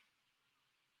Right.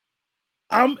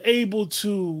 I'm able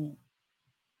to.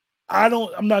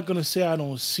 I'm not gonna say I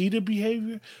don't see the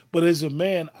behavior, but as a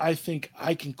man, I think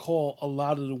I can call a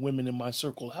lot of the women in my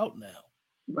circle out now.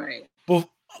 Right. But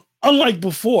unlike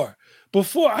before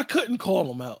I couldn't call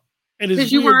them out, and it's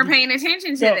Because you weird. weren't paying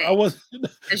attention to No, that. I was.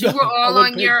 Because you No, were I all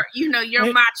wasn't on paying. your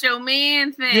And, macho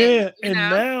man thing, yeah, and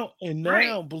Right.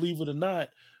 now, believe it or not,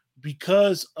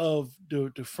 because of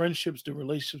the friendships, the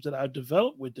relationships that I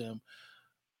developed with them,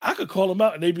 I could call them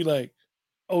out, and they'd be like,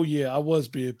 "Oh yeah, I was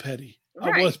being petty. I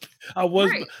Right. was, I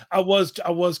was, Right. I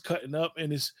was cutting up."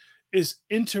 And it's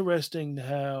interesting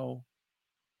how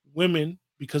women,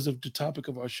 because of the topic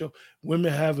of our show,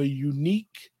 women have a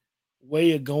unique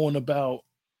way of going about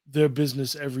their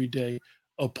business every day,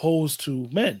 opposed to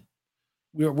men.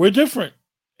 We're different,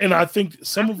 and I think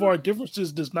some of our Absolutely.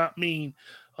 differences does not mean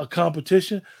a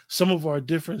competition. Some of our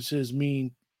differences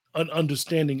mean an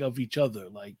understanding of each other.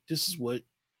 Like this is what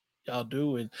y'all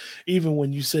do, and even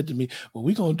when you said to me, "Well,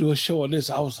 we're gonna do a show on this,"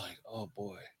 I was like, "Oh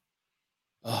boy,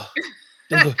 oh,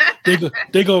 they go,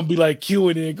 they gonna be like Q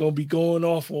and they're gonna be going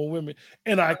off on women,"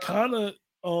 and I kind of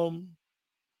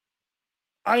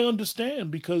I understand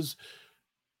because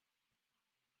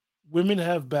women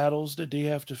have battles that they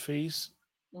have to face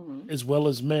Hmm. as well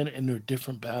as men, and they're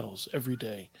different battles every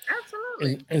day. And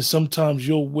Absolutely. and sometimes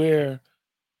you'll wear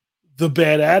the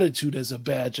bad attitude as a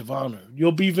badge of honor.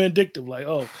 You'll be vindictive, like,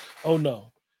 oh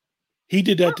no, he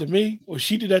did that to me or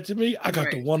she did that to me. I got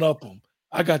to Right. one up him.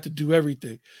 I got to do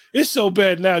everything. It's so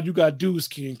bad now. You got dudes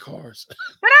keying cars.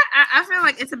 But I feel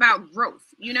like it's about growth.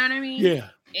 You know what I mean?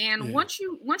 Yeah, And yeah. once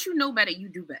you know better, you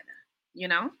do better. You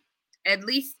know, at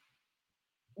least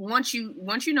once you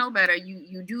know better,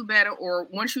 you do better, or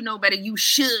once you know better, you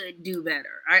should do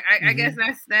better. I guess Hmm.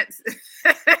 that's that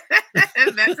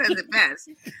says it best.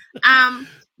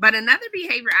 But another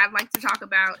behavior I'd like to talk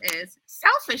about is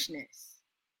selfishness.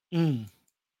 Mm,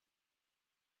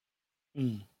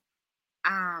 mm.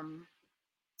 Um,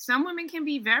 some women can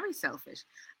be very selfish,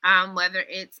 whether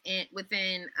it's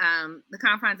within the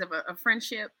confines of a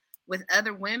friendship with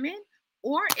other women,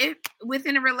 or if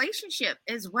within a relationship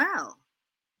as well.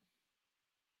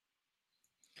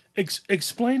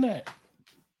 Explain that.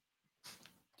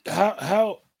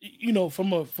 How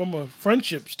from a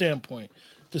friendship standpoint,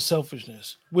 the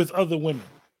selfishness with other women.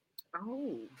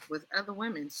 Oh, with other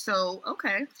women. So,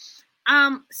 okay.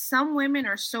 Some women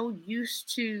are so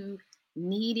used to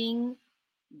needing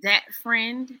that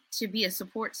friend to be a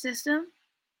support system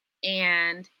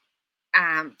and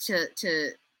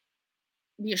to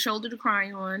be a shoulder to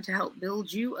cry on, to help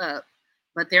build you up,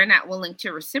 but they're not willing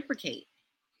to reciprocate.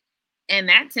 And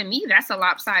that, to me, that's a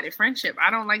lopsided friendship. I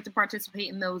don't like to participate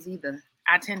in those either.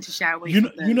 I tend to shy away You know,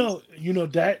 from you those. know, you know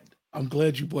that I'm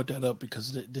glad you brought that up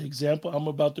because the example I'm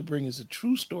about to bring is a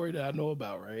true story that I know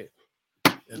about, right?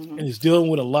 And Hmm. it's dealing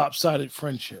with a lopsided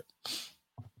friendship.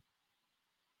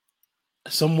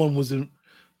 Someone was in.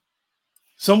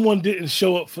 Someone didn't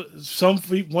show up for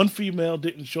one female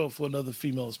didn't show up for another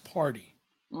female's party,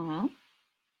 Hmm.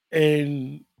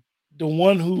 and the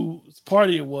one whose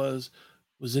party it was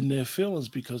in their feelings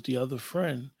because the other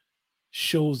friend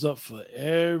shows up for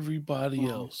everybody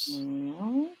else,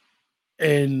 Hmm.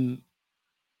 and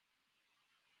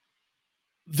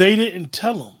they didn't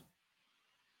tell him.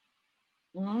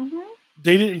 Hmm.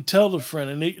 They didn't tell the friend,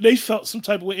 and they felt some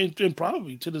type of way, and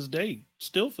probably to this day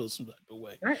still feel some type of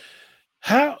way. Right.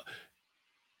 How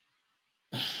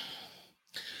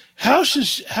how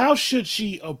should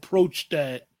she approach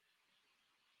that?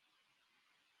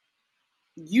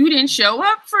 You didn't show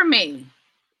up for me,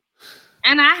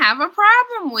 and I have a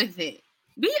problem with it.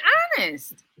 Be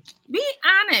honest. Be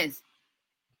honest.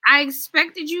 I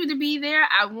expected you to be there.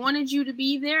 I wanted you to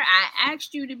be there. I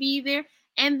asked you to be there.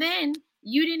 And then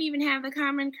you didn't even have the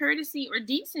common courtesy or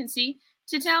decency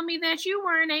to tell me that you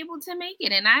weren't able to make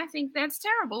it. And I think that's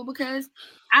terrible because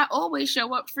I always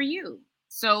show up for you.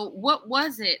 So what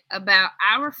was it about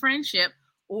our friendship,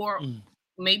 or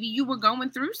maybe you were going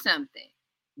through something?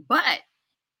 But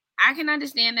I can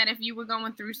understand that if you were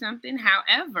going through something.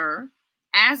 However,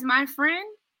 as my friend,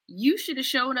 you should have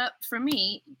showed up for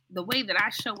me the way that I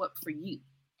show up for you.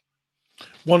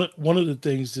 One of the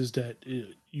things is that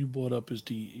you brought up is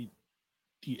the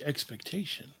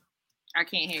expectation. I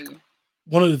can't hear you.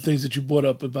 One of the things that you brought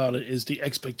up about it is the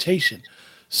expectation.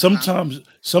 Uh-huh.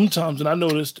 Sometimes, and I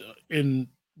noticed in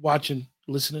watching,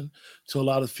 listening to a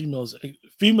lot of females,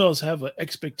 females have an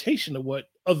expectation of what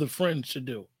other friends should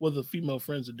do, what the female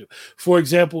friends should do. For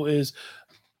example, is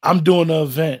I'm doing an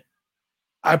event.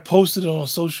 I posted it on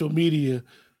social media.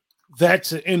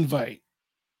 That's an invite.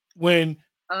 When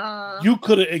you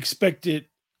could have expected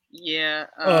Yeah,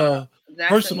 a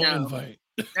that's a personal no. invite.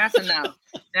 That's a no.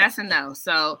 That's a no.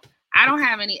 So I don't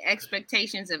have any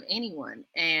expectations of anyone,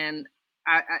 and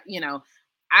I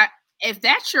if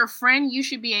that's your friend, you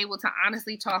should be able to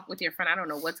honestly talk with your friend. I don't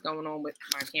know what's going on with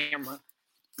my camera.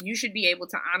 You should be able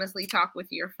to honestly talk with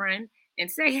your friend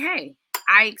and say, "Hey,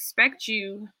 I expect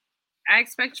you. I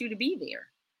expect you to be there.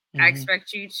 I Mhm.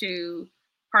 expect you to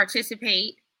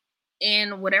participate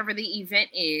in whatever the event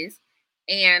is."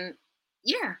 And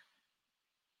yeah,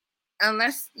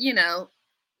 unless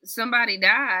somebody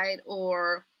died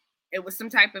or it was some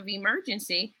type of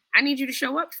emergency, I need you to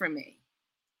show up for me.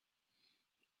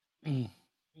 Mm,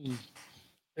 mm.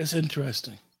 It's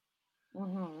interesting.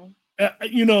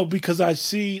 Mm-hmm. Because I've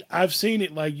seen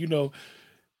it like, yo,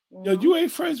 Mm-hmm. you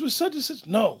ain't friends with such and such.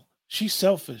 No, she's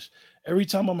selfish. Every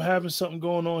time I'm having something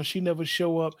going on, she never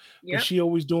show up, but Yep. she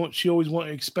always want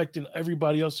expecting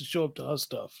everybody else to show up to her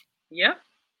stuff. Yep.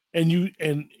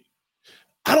 And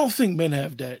I don't think men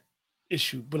have that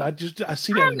issue, but I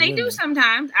see that in They do women.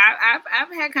 sometimes.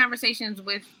 I've had conversations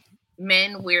with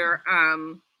men where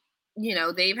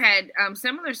they've had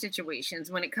similar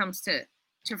situations when it comes to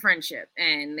friendship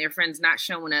and their friends not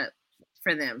showing up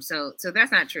for them. So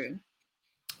that's not true.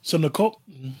 So Nicole,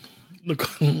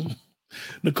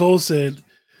 Nicole said,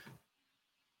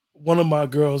 one of my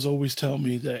girls always tell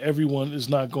me that everyone is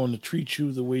not going to treat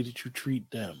you the way that you treat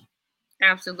them.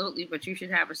 Absolutely, but you should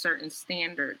have a certain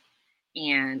standard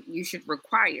and you should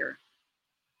require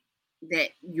that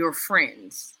your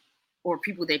friends or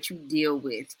people that you deal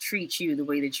with treat you the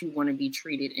way that you want to be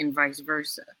treated and vice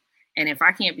versa. And if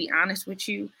I can't be honest with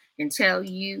you and tell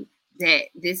you that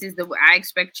this is the way I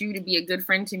expect you to be a good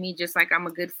friend to me just like I'm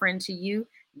a good friend to you,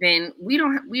 then we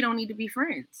don't need to be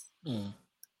friends. Mm.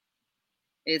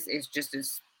 It's just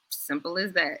as simple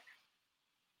as that.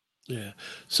 Yeah.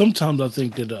 Sometimes I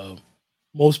think that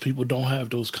most people don't have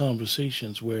those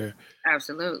conversations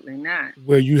Absolutely not.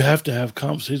 where you have to have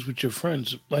conversations with your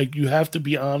friends. Like you have to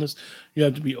be honest, you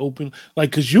have to be open.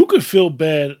 Like because you could feel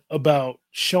bad about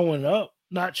showing up,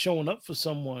 not showing up for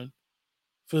someone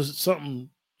for something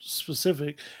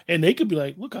specific, and they could be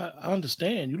like, "Look, I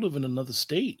understand. You live in another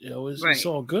state. It's Right.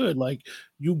 all good. Like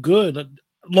you good.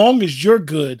 Long as you're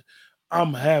good,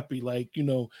 I'm happy." Like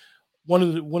one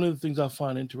of the things I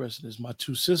find interesting is my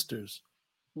two sisters.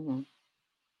 Mm-hmm.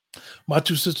 My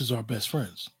two sisters are best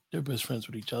friends. They're best friends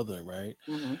with each other, right?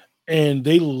 Mm-hmm. And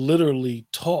they literally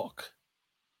talk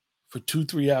for 2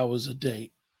 3 hours a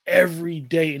day every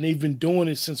day, and they've been doing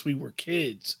it since we were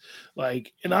kids.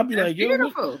 Like, and I'll be That's like, "Yo, look."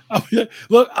 beautiful. I'll be like,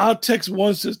 "Look, I'll text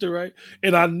one sister, right?"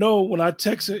 And I know when I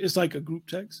text her, it's like a group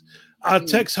text. I Mm.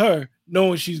 text her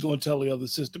knowing she's going to tell the other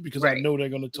sister because I Right. know they're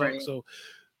going to talk. Right. So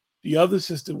the other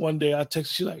sister, one day I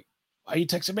text, she's like, "Why you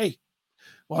texting me?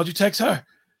 Why don't you text her?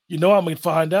 You know I'm gonna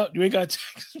find out. You ain't got to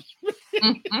text."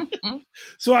 Mm-hmm.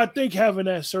 So I think having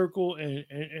that circle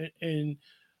and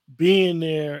being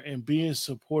there and being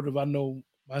supportive. I know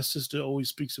my sister always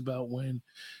speaks about when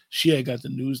she had got the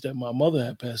news that my mother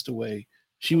had passed away.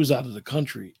 She was out of the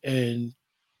country, and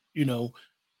you know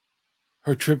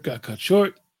her trip got cut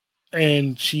short,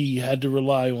 and she had to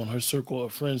rely on her circle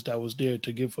of friends that was there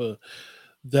to give her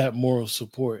that moral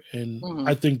support. And Mm-hmm.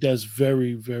 I think that's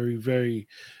very, very, very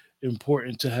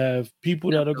important to have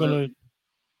people that are gonna Absolutely.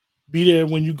 be there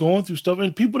when you're going through stuff,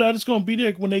 and people that is gonna be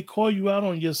there when they call you out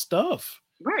on your stuff.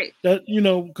 Right. That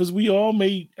because we all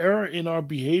may err in our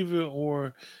behavior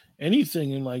or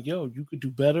anything, and like, yo, you could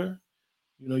do better.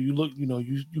 You look,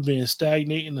 you been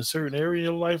stagnate in a certain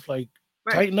area of life, like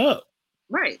Right. tighten up.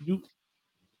 Right. You,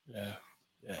 yeah,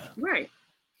 yeah. Right.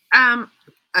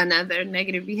 Another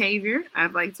negative behavior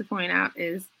I'd like to point out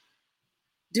is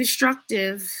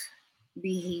destructive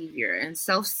behavior and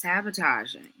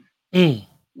self-sabotaging.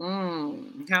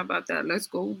 How about that? Let's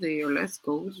go there. Let's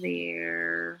go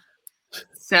there.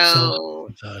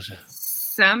 So Self-sabotaging.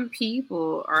 some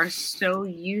people are so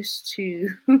used to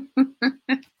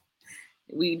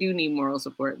we do need moral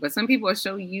support, but some people are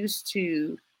so used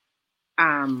to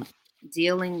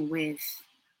dealing with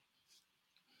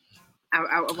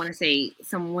I want to say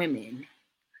some women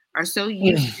are so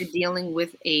used to dealing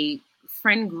with a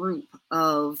friend group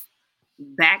of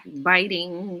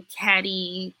backbiting,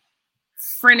 catty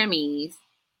frenemies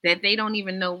that they don't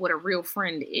even know what a real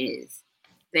friend is.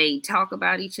 They talk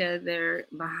about each other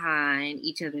behind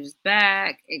each other's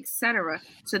back, etc.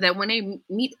 So that when they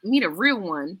meet a real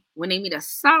one, when they meet a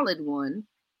solid one,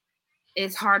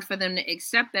 it's hard for them to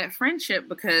accept that friendship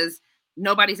because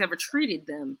nobody's ever treated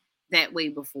them that way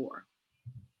before.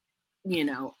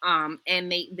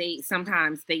 And they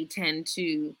sometimes they tend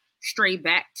to stray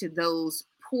back to those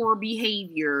poor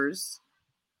behaviors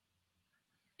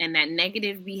and that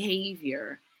negative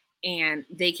behavior, and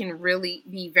they can really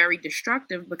be very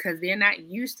destructive because they're not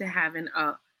used to having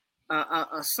a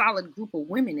solid group of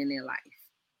women in their life.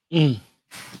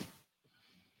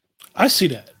 I see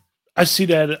that. I see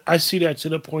that to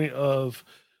the point of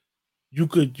you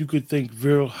could think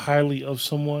very highly of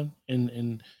someone,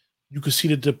 and you could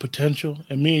see the potential.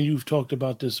 And me and you've talked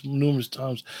about this numerous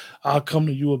times. I'll come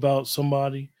to you about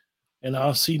somebody, and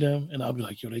I'll see them, and I'll be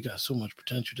like, "Yo, they got so much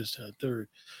potential." This, that, third,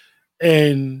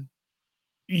 and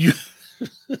you,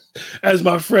 as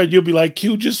my friend, you'll be like,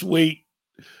 "Q, just wait,"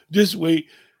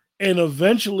 and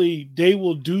eventually they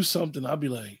will do something. I'll be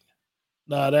like,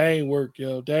 "Nah, that ain't work,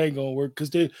 yo. That ain't gonna work."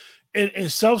 Because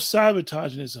and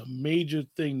self-sabotaging is a major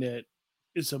thing that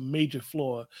it's a major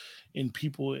flaw in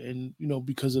people, and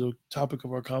because of the topic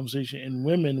of our conversation, in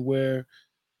women, where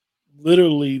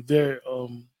literally they're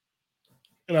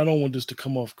and I don't want this to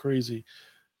come off crazy,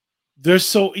 they're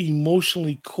so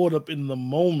emotionally caught up in the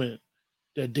moment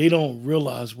that they don't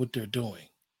realize what they're doing.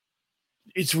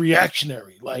 It's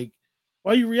reactionary. Like,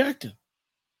 why are you reacting?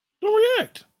 Don't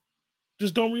react.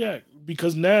 Just don't react,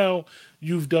 because now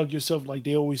you've dug yourself, like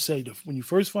they always say, when you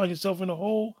first find yourself in a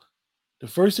hole, the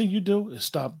first thing you do is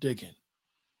stop digging.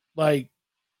 Like,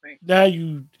 Right. now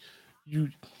you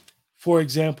for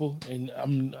example, and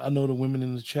I know the women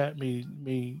in the chat may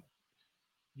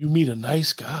you meet a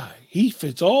nice guy. He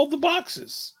fits all the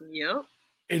boxes. Yep.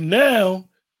 And now,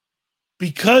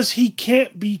 because he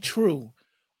can't be true,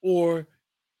 or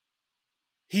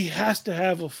he has to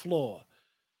have a flaw,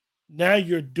 now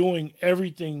you're doing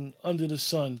everything under the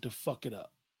sun to fuck it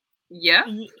up. Yeah.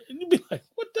 And you'd be like,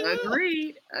 what the hell?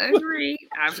 Agreed.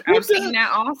 I've What the seen hell?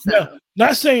 that also. Now,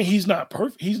 not saying he's not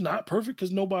perfect. He's not perfect,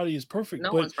 because nobody is perfect.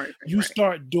 No But one's perfect. you Right.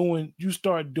 start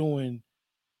doing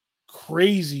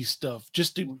crazy stuff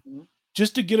just to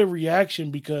get a reaction,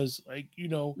 because, like,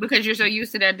 Because you're so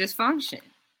used to that dysfunction.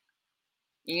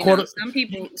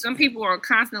 Some people are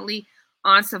constantly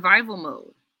on survival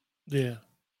mode. Yeah.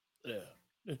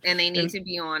 And they need to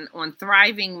be on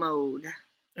thriving mode.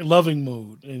 Loving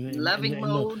mode. Loving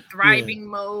mode, thriving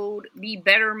mode, be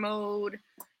better mode.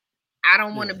 I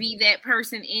don't want to be that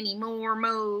person anymore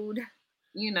mode,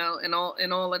 and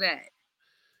all of that.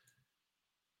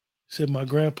 Said my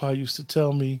grandpa used to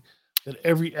tell me that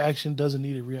every action doesn't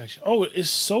need a reaction. Oh, it's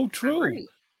so true.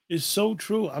 It's so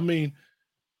true. I mean,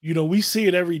 we see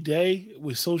it every day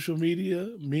with social media.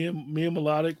 Me and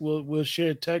Melodic will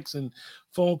share texts and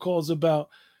phone calls about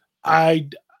I'm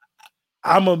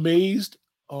amazed.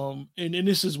 And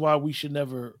this is why we should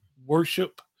never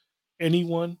worship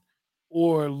anyone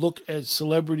or look at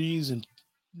celebrities and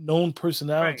known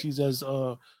personalities as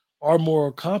our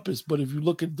moral compass. But if you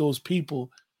look at those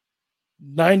people,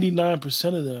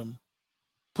 99% of them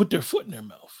put their foot in their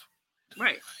mouth.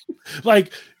 Right.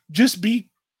 Like, just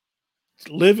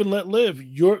live and let live.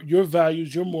 Your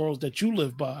values, your morals that you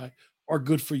live by are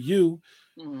good for you.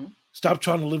 Mm-hmm. Stop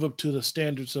trying to live up to the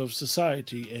standards of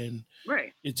society. And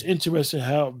right. It's interesting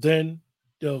how then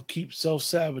they'll keep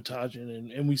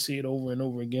self-sabotaging, and we see it over and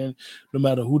over again, no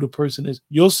matter who the person is.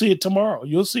 You'll see it tomorrow.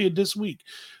 You'll see it this week.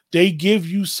 They give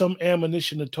you some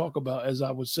ammunition to talk about, as I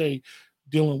would say,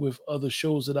 dealing with other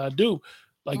shows that I do.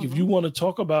 Like, if you want to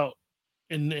talk about,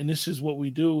 and this is what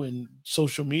we do in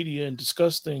social media and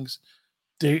discuss things,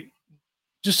 they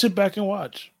just sit back and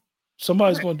watch.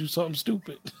 Somebody's going to do something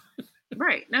stupid.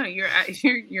 Right. No, you're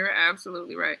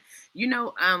absolutely right.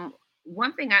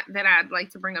 One thing that I'd like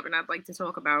to bring up and I'd like to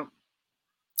talk about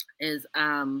is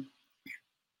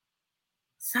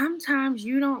sometimes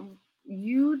you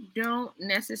don't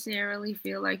necessarily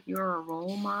feel like you're a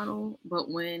role model, but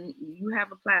when you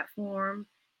have a platform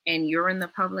and you're in the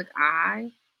public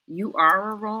eye, you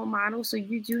are a role model, so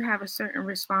you do have a certain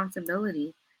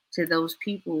responsibility to those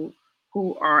people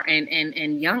who are,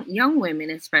 and young women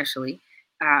especially,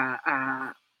 uh,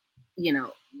 uh, you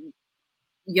know,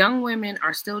 young women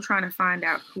are still trying to find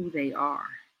out who they are.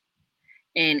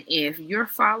 And if you're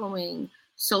following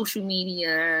social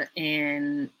media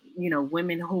and,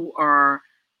 women who are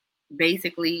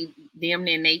basically damn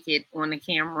near naked on the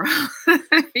camera,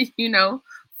 you know,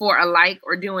 for a like,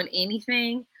 or doing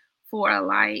anything for a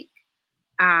like,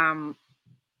 um,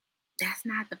 that's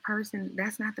not the person.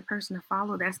 That's not the person to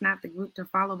follow. That's not the group to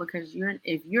follow, because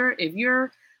if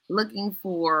you're looking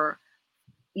for,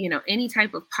 any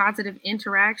type of positive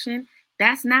interaction,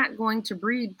 that's not going to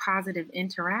breed positive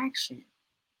interaction.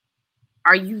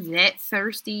 Are you that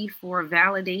thirsty for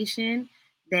validation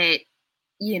that,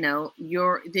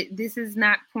 this is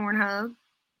not Pornhub?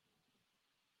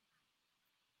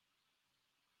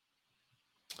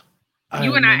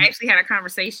 You and I mean, actually had a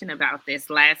conversation about this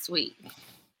last week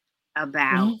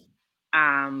about,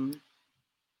 um,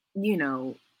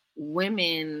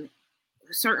 women,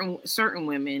 certain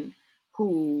women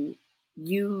who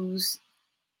use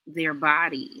their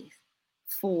bodies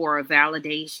for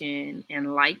validation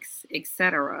and likes,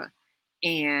 etc.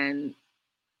 And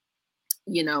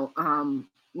we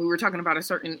were talking about a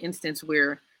certain instance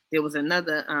where there was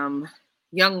another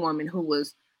young woman who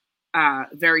was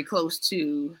very close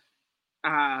to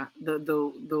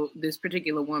this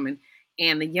particular woman,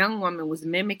 and the young woman was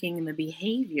mimicking the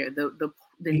behavior, the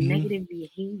negative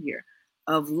behavior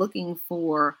of looking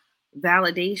for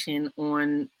validation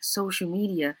on social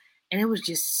media, and it was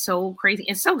just so crazy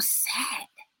and so sad.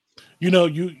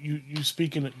 You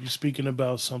speaking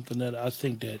about something that I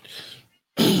think that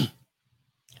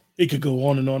it could go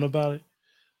on and on about it,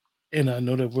 and I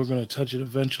know that we're going to touch it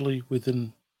eventually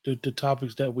within the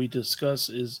topics that we discuss.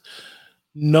 Is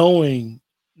knowing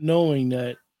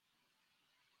that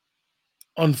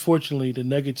unfortunately the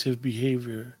negative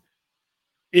behavior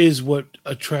is what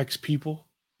attracts people,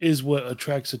 is what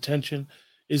attracts attention,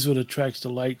 is what attracts the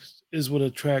likes, is what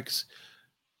attracts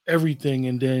everything,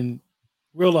 and then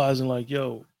realizing like,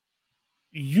 yo,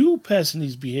 you passing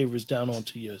these behaviors down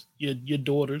onto your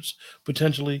daughters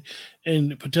potentially,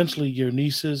 and potentially your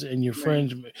nieces and your Right.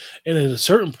 friends, and at a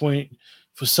certain point,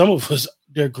 for some of us,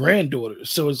 their granddaughters.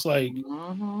 So it's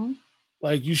Mm-hmm.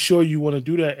 like you sure you want to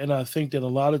do that, and I think that a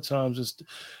lot of times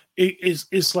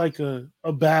it's like a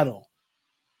battle.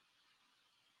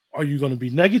 Are you going to be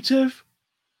negative?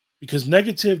 Because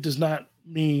negative does not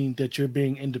mean that you're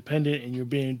being independent and you're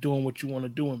being doing what you want to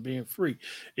do and being free.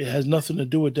 It has nothing to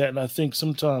do with that. And I think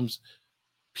sometimes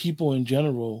people in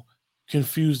general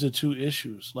confuse the two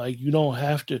issues. Like you don't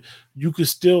have to, you could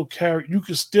still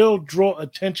draw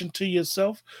attention to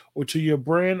yourself or to your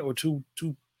brand or to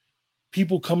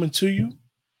people coming to you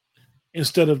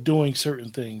instead of doing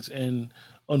certain things. And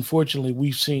unfortunately,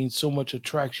 we've seen so much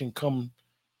attraction come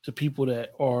to people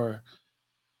that are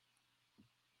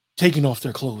taking off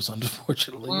their clothes,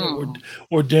 unfortunately, Mm.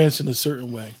 or dancing a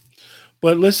certain way.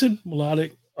 But listen,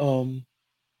 melodic,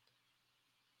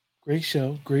 great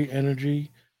show, great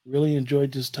energy. Really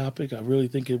enjoyed this topic. I really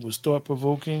think it was thought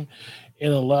provoking,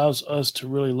 and allows us to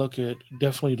really look at,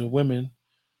 definitely the women,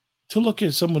 to look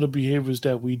at some of the behaviors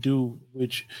that we do,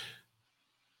 which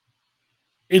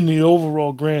in the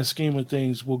overall grand scheme of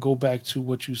things will go back to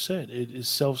what you said. It is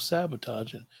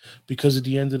self-sabotaging, because at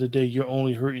the end of the day, you're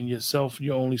only hurting yourself,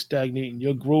 you're only stagnating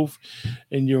your growth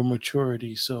and your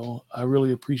maturity. So I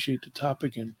really appreciate the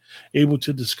topic and able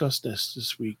to discuss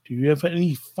this week. Do you have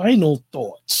any final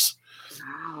thoughts?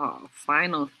 Oh,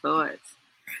 final thoughts.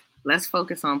 Let's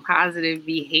focus on positive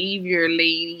behavior,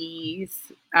 ladies.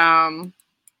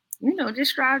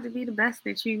 Just strive to be the best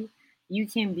that you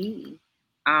can be.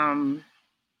 Um,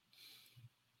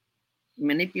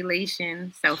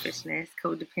 Manipulation, selfishness,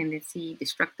 codependency,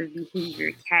 destructive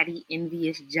behavior, catty,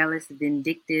 envious, jealous,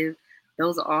 vindictive.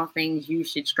 Those are all things you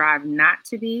should strive not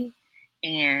to be.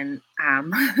 And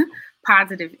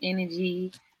positive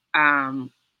energy,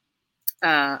 um,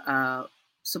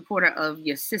 supporter of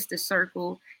your sister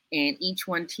circle, and each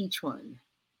one teach one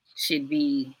should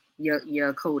be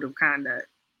your code of conduct,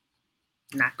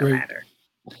 not the Great. latter.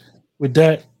 With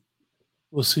that,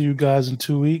 we'll see you guys in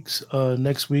 2 weeks.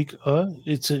 Next week,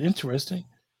 it's an interesting.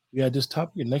 We had this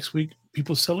topic, and next week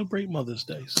people celebrate Mother's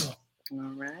Day. So All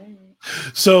right.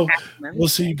 so Happy we'll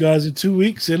Mother's see Day. you guys in 2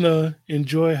 weeks, and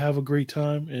enjoy, have a great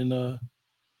time, and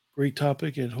great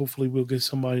topic, and hopefully we'll get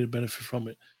somebody to benefit from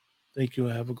it. Thank you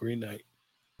and have a great night.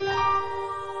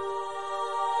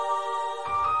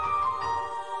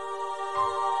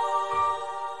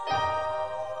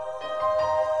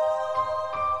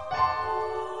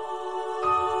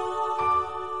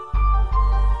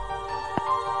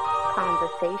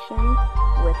 Conversations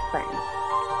with Friends.